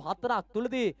පන්දු 4ක්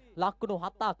තුලදී ලකුණු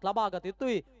 7ක් ලබාගත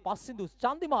යුතුයි පසින්දු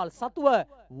චන්දිමාල් සතුව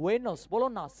වෙනස්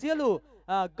බොලොන්නා සියලු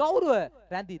ගෞරව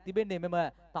රැඳී තිබෙන්නේ මෙම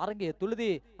තරගයේ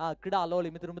තුලදී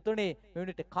ක්‍රීඩාලෝලි මිතුරුනේ මේ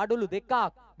මිනිට කඩළු දෙකක්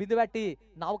බිඳවැටි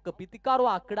නවක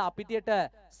පිතිකරුවා ක්‍රීඩා පිටියට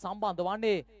සම්බන්ධ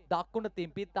වන්නේ දකුණ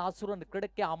තින් පිට හසුරන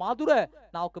ක්‍රීඩකයා අමාදුර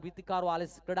නවක පිතිකරුවා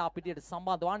ලෙස ක්‍රීඩා පිටියට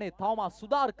සම්බන්ධ වන්නේ තවම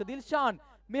සුදාර්ක දිල්ෂාන්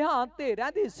මෙහා අන්තේ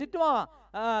රැඳී සිටුවා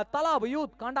තලාව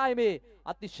යුත් කණ්ඩායමේ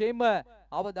අතිශයින්ම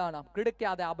අවදානම්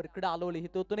ක්‍රීඩකයාද අපේ ක්‍රීඩාලෝලි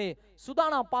හිතුතුනේ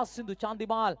සුදානම් පස්සින්දු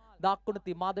චන්දිමාල් දකුණ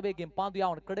තින් මාදවේගෙන් පන්දු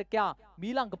යවන ක්‍රීඩකයා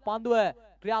මීළඟ පන්දුව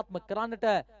ක්‍රියාත්මක කරන්නට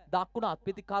දකුණත්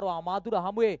පිතිකරුවා අමාදුර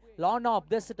හමුවේ ලොන් ඔෆ්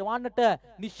දෙසට වන්නට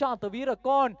නිශාන්ත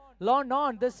වීරකෝන් ලොන්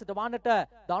ඔන් දෙසට වන්නට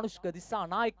ධනුෂ්ක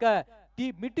දිසානායක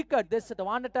ටී මිටිකට් දෙසට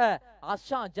වන්නට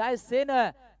ආශා ජයසේන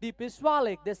ඩී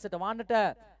පිස්වාලෙක් දෙසට වන්නට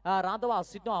රඳවා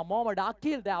සිටිනවා මොහමඩ්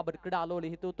අකිල් දයාබර් ක්‍රීඩාලෝලි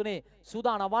හිතුතුනේ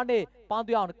සූදානම් වන්නේ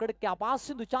පන්දු යවන ක්‍රීඩකයා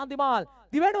පාසින්දු චන්දිමාල්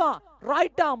දිවෙනවා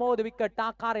රයිට් ආම් ඕවර් ද විකට්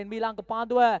ආකාරයෙන් මීළඟ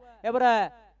පන්දුව එවර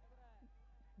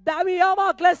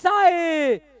දවියාමක්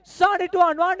ලෙසයි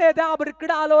සානිටුවන් වන්නේ දයාබර්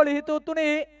ක්‍රීඩාලෝලි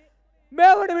හිතුතුනේ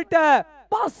මේ වන විට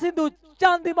පාසින්දු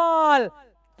චන්දිමාල්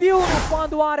තියුණු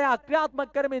පන්දු වාරයක්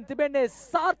ක්‍රියාත්මක කරමින් තිබෙන්නේ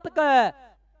සාර්ථක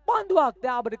පන්දුවක්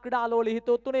දයාබර් ක්‍රීඩාලෝලි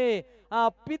හිතුතුනේ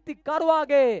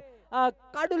පිතිකරුවාගේ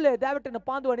කඩුල්ලේ දැවටෙන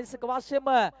පන්දුව නිසක වශයෙන්ම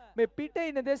මේ පිටේ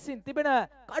ඉන්න දෙසින් තිබෙන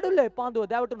කඩුල්ලේ පන්දුව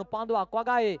දැවටුණු පන්දුවක්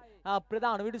වගායි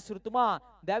ප්‍රධාන විදුසුරුතුමා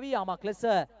දැවියාමක් ලෙස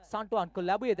සන්ටුවන් කළ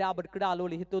ලැබුවේ දයාබර්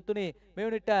ක්‍රීඩාලෝලි හිතුතුනේ මේ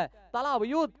වන විට තලාව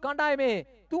යුත් කණ්ඩායමේ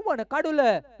තුන්වන කඩුල්ල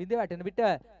බිඳ වැටෙන විට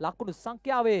ලකුණු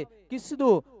සංඛ්‍යාවේ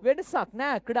කිසිදු වෙනසක්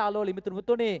නැහැ ක්‍රීඩාලෝලි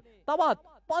මිතුරුනේ තවත්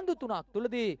පන්දු තුනක්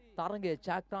තුලදී තරගයේ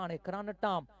ජයග්‍රහණය කරන්නට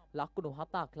ලකුණු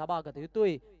 7ක් ලබාගත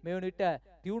යුතුයි මේ වන විට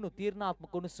තියුණු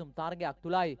තීරණාත්මක උණුසුම් තරගයක්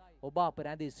තුලයි ඔබ අප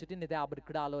රැඳී සිටින්නේ දයාබර්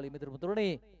ක්‍රීඩාලෝලි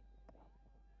මිතුරුනේ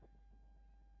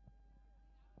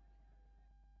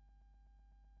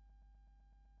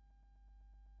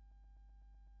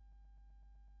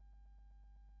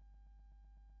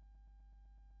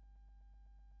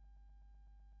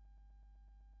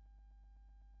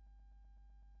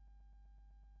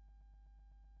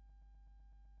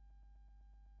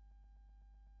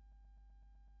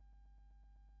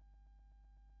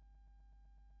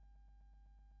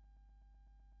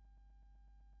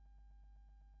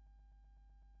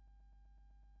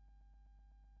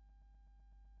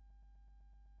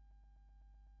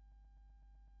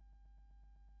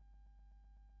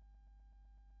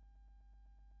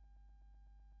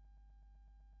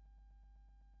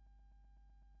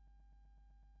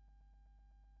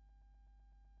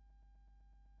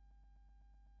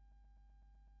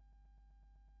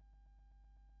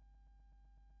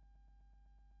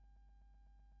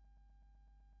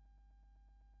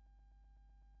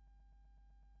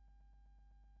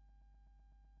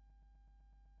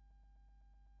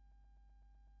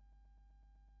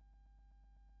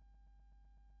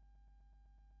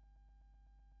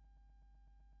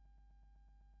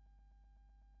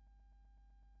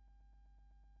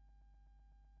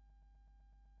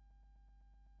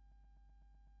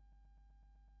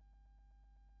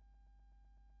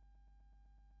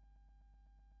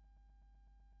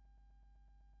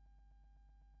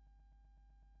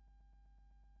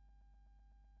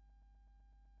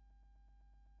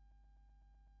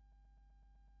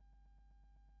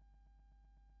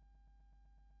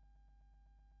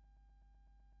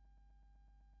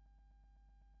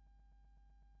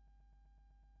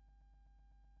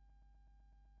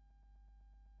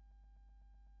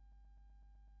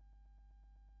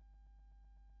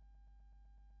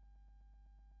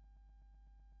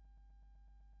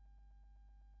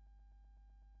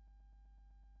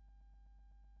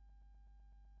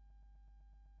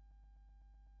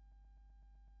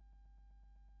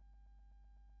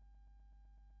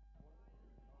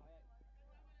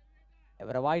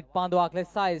එවර වයිට් පන්දුවක්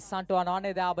ලෙසයි සන්ටුවන්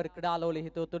වන්නේ දයාබර් ක්‍රීඩාලෝලි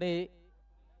හිතුතුනේ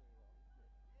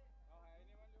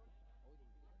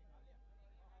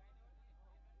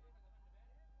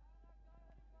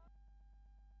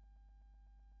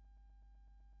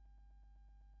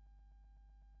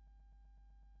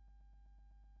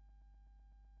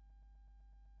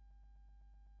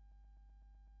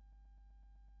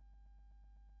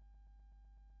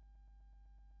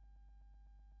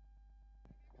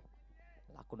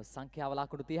ලකුණු සංඛ්‍යාව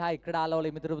ලකුණු 30යි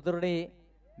ක්‍රීඩාලෝලි මිතුරුනේ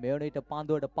මේ වන විට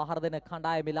පන්දුවට පහර දෙන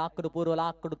කණ්ඩායමේ ලකුණු පූර්ව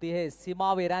ලකුණු 30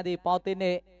 සීමාවේ රැඳී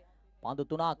පවතින්නේ පන්දු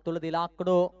 3ක් තුලදී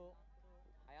ලක්කුණු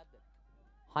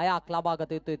 6ක්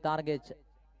ලබාගත යුතුයි තරගයේ.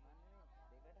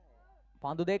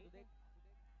 පන්දු 2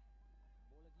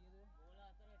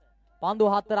 පන්දු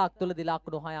 4ක් තුලදී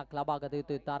ලක්කුණු 6ක් ලබාගත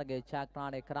යුතුයි තරගයේ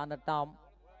චක්‍රාණය කරන්නට.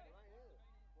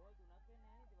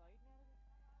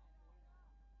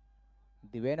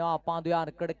 දිවෙනවා පන්දු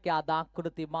යාන කඩකියා දාක්කුඩ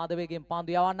තිමාද වේගෙන්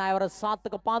පන්දු යවන්න අයවර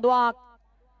සාර්ථක පන්දුවක්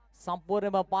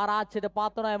සම්පූර්ණයෙන්ම පරාජයට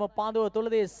පත් වන එම පන්දුව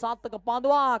තුලදී සාර්ථක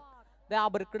පන්දුවක්. දැන්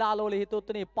අපේ ක්‍රීඩාලෝලී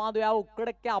හිතුවතුනි පන්දු යව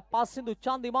කඩකියා පස්සින්දු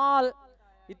චන්දිමාල්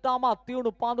ඉතාමත්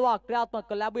තියුණු පන්දුවක්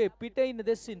ක්‍රියාත්මක ලැබුවේ පිටේ ඉන්න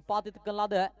දෙසින් පාතිත කරන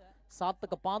ලද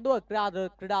සාර්ථක පන්දුව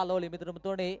ක්‍රීඩාලෝලී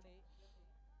මිතුරුතුනි.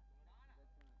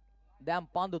 දැන්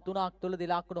පන්දු 3ක්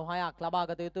තුලදී ලකුණු 6ක්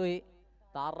ලබාගත යුතුයි.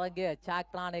 තරගය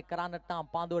චක්‍රාණය කරන්නට නම්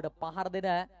පන්දුවට පහර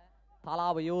දෙන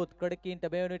තලාව යෝත් කඩකින්ට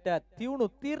මේ වෙනවිට තියුණු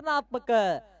තීරණාත්මක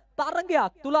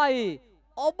තරගයක් තුලයි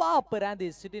ඔබ අප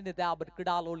රැඳී සිටින්නේ. දැන් අපේ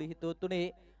ක්‍රීඩාලෝලී හිතුවතුනි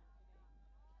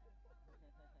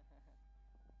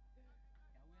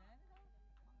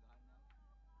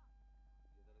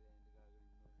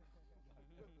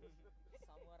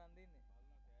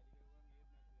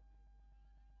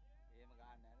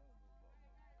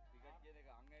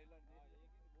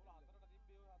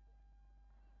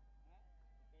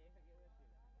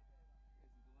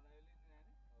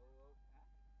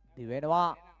දිවෙනවා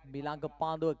මිලංග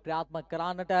පාන්දුව ක්‍රියාත්මක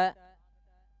කරන්නට.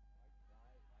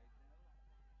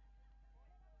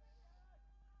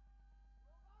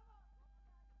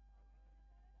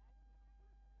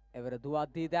 එවර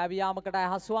දුවද්දී දැවියාමකටයි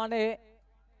හසුවන්නේ.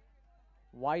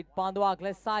 වයිට් පාන්දුවක්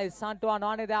ලෙසයි සන්ටුවන්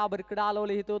වන්නේ දැන් අපේ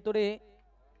ක්‍රීඩාලෝලී හිතුවතුනි.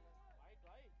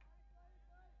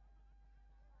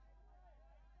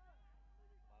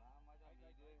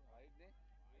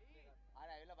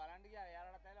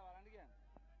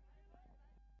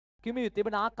 කිමි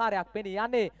තිබෙන ආකාරයක් පෙනී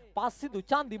යන්නේ පස්සිදු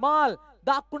චන්දිමාල්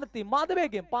දක්කුණති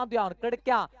මදවේගෙන් පන්දු යවන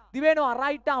ක්‍රීඩකයා දිවෙනවා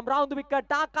රයිට් ආම් රවුන්ඩ්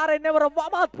විකට් ආකාරයෙන් නෙවර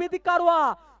වමත් පිතිකරුවා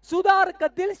සුදාර්ක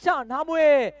දිල්ෂාන්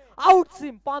හමුවේ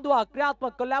අවුට්සිම් පන්දුවක්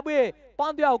ක්‍රියාත්මක ලැබුවේ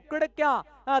පන්දු යව ක්‍රීඩකයා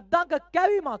දඟ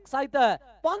කැවීමක් සහිත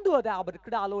පන්දුව දැන් අපේ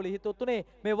ක්‍රීඩාලෝලී හිතුවතුනි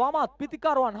මේ වමත්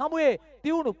පිතිකරුවන් හමුවේ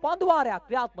තියුණු පන්දු වාරයක්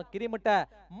ක්‍රියාත්මක කිරීමට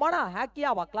මනා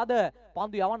හැකියාවක් ලද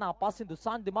පන්දු යවනා පස්සින්දු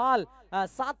චන්දිමාල්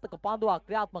සාර්ථක පන්දුවක්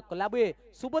ක්‍රියාත්මක ලැබුවේ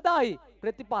සුබදායි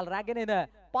ප්‍රතිඵල රැගෙන එන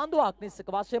පන්දුවක් නිසක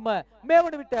වශයෙන්ම මේ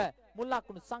වන විට මුල්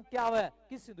ලකුණු සංඛ්‍යාව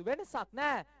කිසිදු වෙනසක්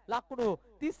නැහැ. ලකුණු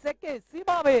 31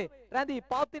 සීමාවේ රැඳී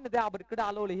පවතින දැන් අපේ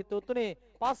ක්‍රීඩාලෝලී හිතුවතුනි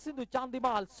පස්සින්දු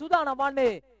චන්දිමාල් සූදානම්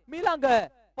වන්නේ මීළඟ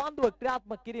පන්දුව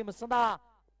ක්‍රියාත්මක කිරීම සඳහා.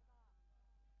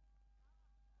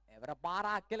 එවර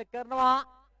පාරක් කෙල කරනවා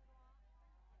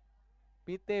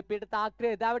පිටේ පිටත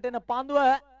ආක්‍රේ දැවටෙන පන්දුව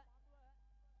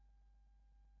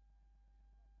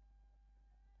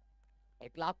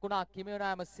එක් ලකුණක් හිමි වන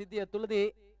එම සිද්ධිය තුලදී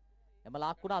එම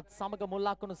ලකුණත් සමග මුල්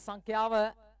ලකුණු සංඛ්‍යාව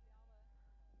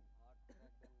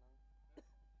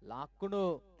ලකුණු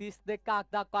 32ක්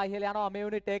දක්වා ඉහළ යනවා. මේ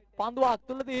යුනිට් එක් පන්දුවක්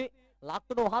තුලදී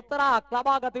ලකුණු 4ක්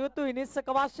ලබාගත යුතුයි නිස්සක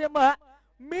වශයෙන්ම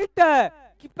මීට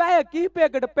පැය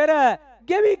කිහිපයකට පෙර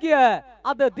ගෙවි ගිය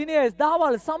අද දිනේ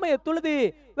දහවල් සමය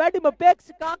තුලදී වැඩිම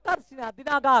ප්‍රේක්ෂක ආකර්ෂණයක්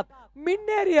දිනාගත්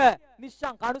මින්නේරිය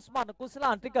නිශ්ශංක අනුස්මරණ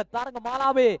කුසලාන් ටික තරග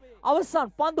මාලාවේ අවසන්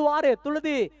පන්දු වාරය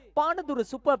තුලදී පානදුර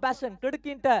සුපර් පැෂන්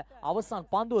ක්‍රීඩකින්ට අවසන්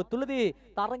පන්දුව තුලදී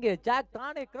තරගයේ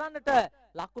ජයග්‍රහණය කරන්නට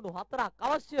ලකුණු 4ක්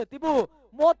අවශ්‍ය තිබූ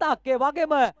මොහොතක් ඒ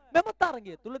වගේම මෙම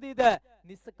තරගය තුලදීද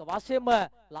නිස්සක වශයෙන්ම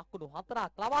ලකුණු 4ක්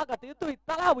ලබාගත යුතුයි.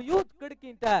 තලාව යූත්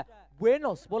ක්‍රීඩකින්ට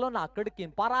බුවෙනොස් බොලොනා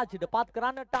ක්‍රීඩකින් පරාජයට පත්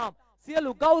කරන්නට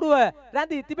සියලු ගෞරව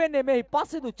රැඳී තිබෙන්නේ මෙහි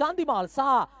පස්සිදු චන්දිමාල්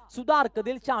සහ සුදාර්ක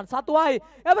දිල්ෂාන් සතුවයි.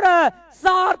 එවර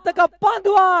සාර්ථක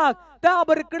පන්දුවක් දැන්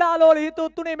අපේ ක්‍රීඩාලෝලී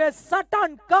හිතුවතුනි මේ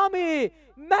සටන් කාමී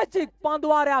මැජික්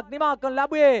පන්දුවාරයක් නිමා කරන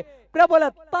ලැබුවේ ප්‍රබල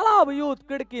තලාව යූත්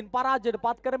ක්‍රීඩකින් පරාජයට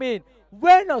පත් කරමින්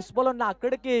වෙනස් බොලොනා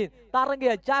ක්‍රීඩකින් තරගය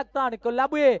ජයග්‍රහණය කර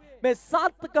ලැබුවේ මේ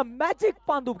සාර්ථක මැජික්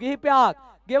පන්දු කිහිපයක්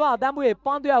ගෙවා දැමුවේ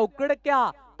පන්දු යව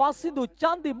ක්‍රීඩකයා පස්සින්දු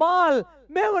චන්දිමාල්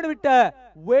මේ වන විට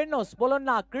වෙනස්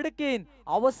බොලොනා ක්‍රීඩකින්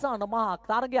අවසාන මහා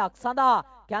තරගයක් සඳහා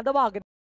කැඳවාගෙන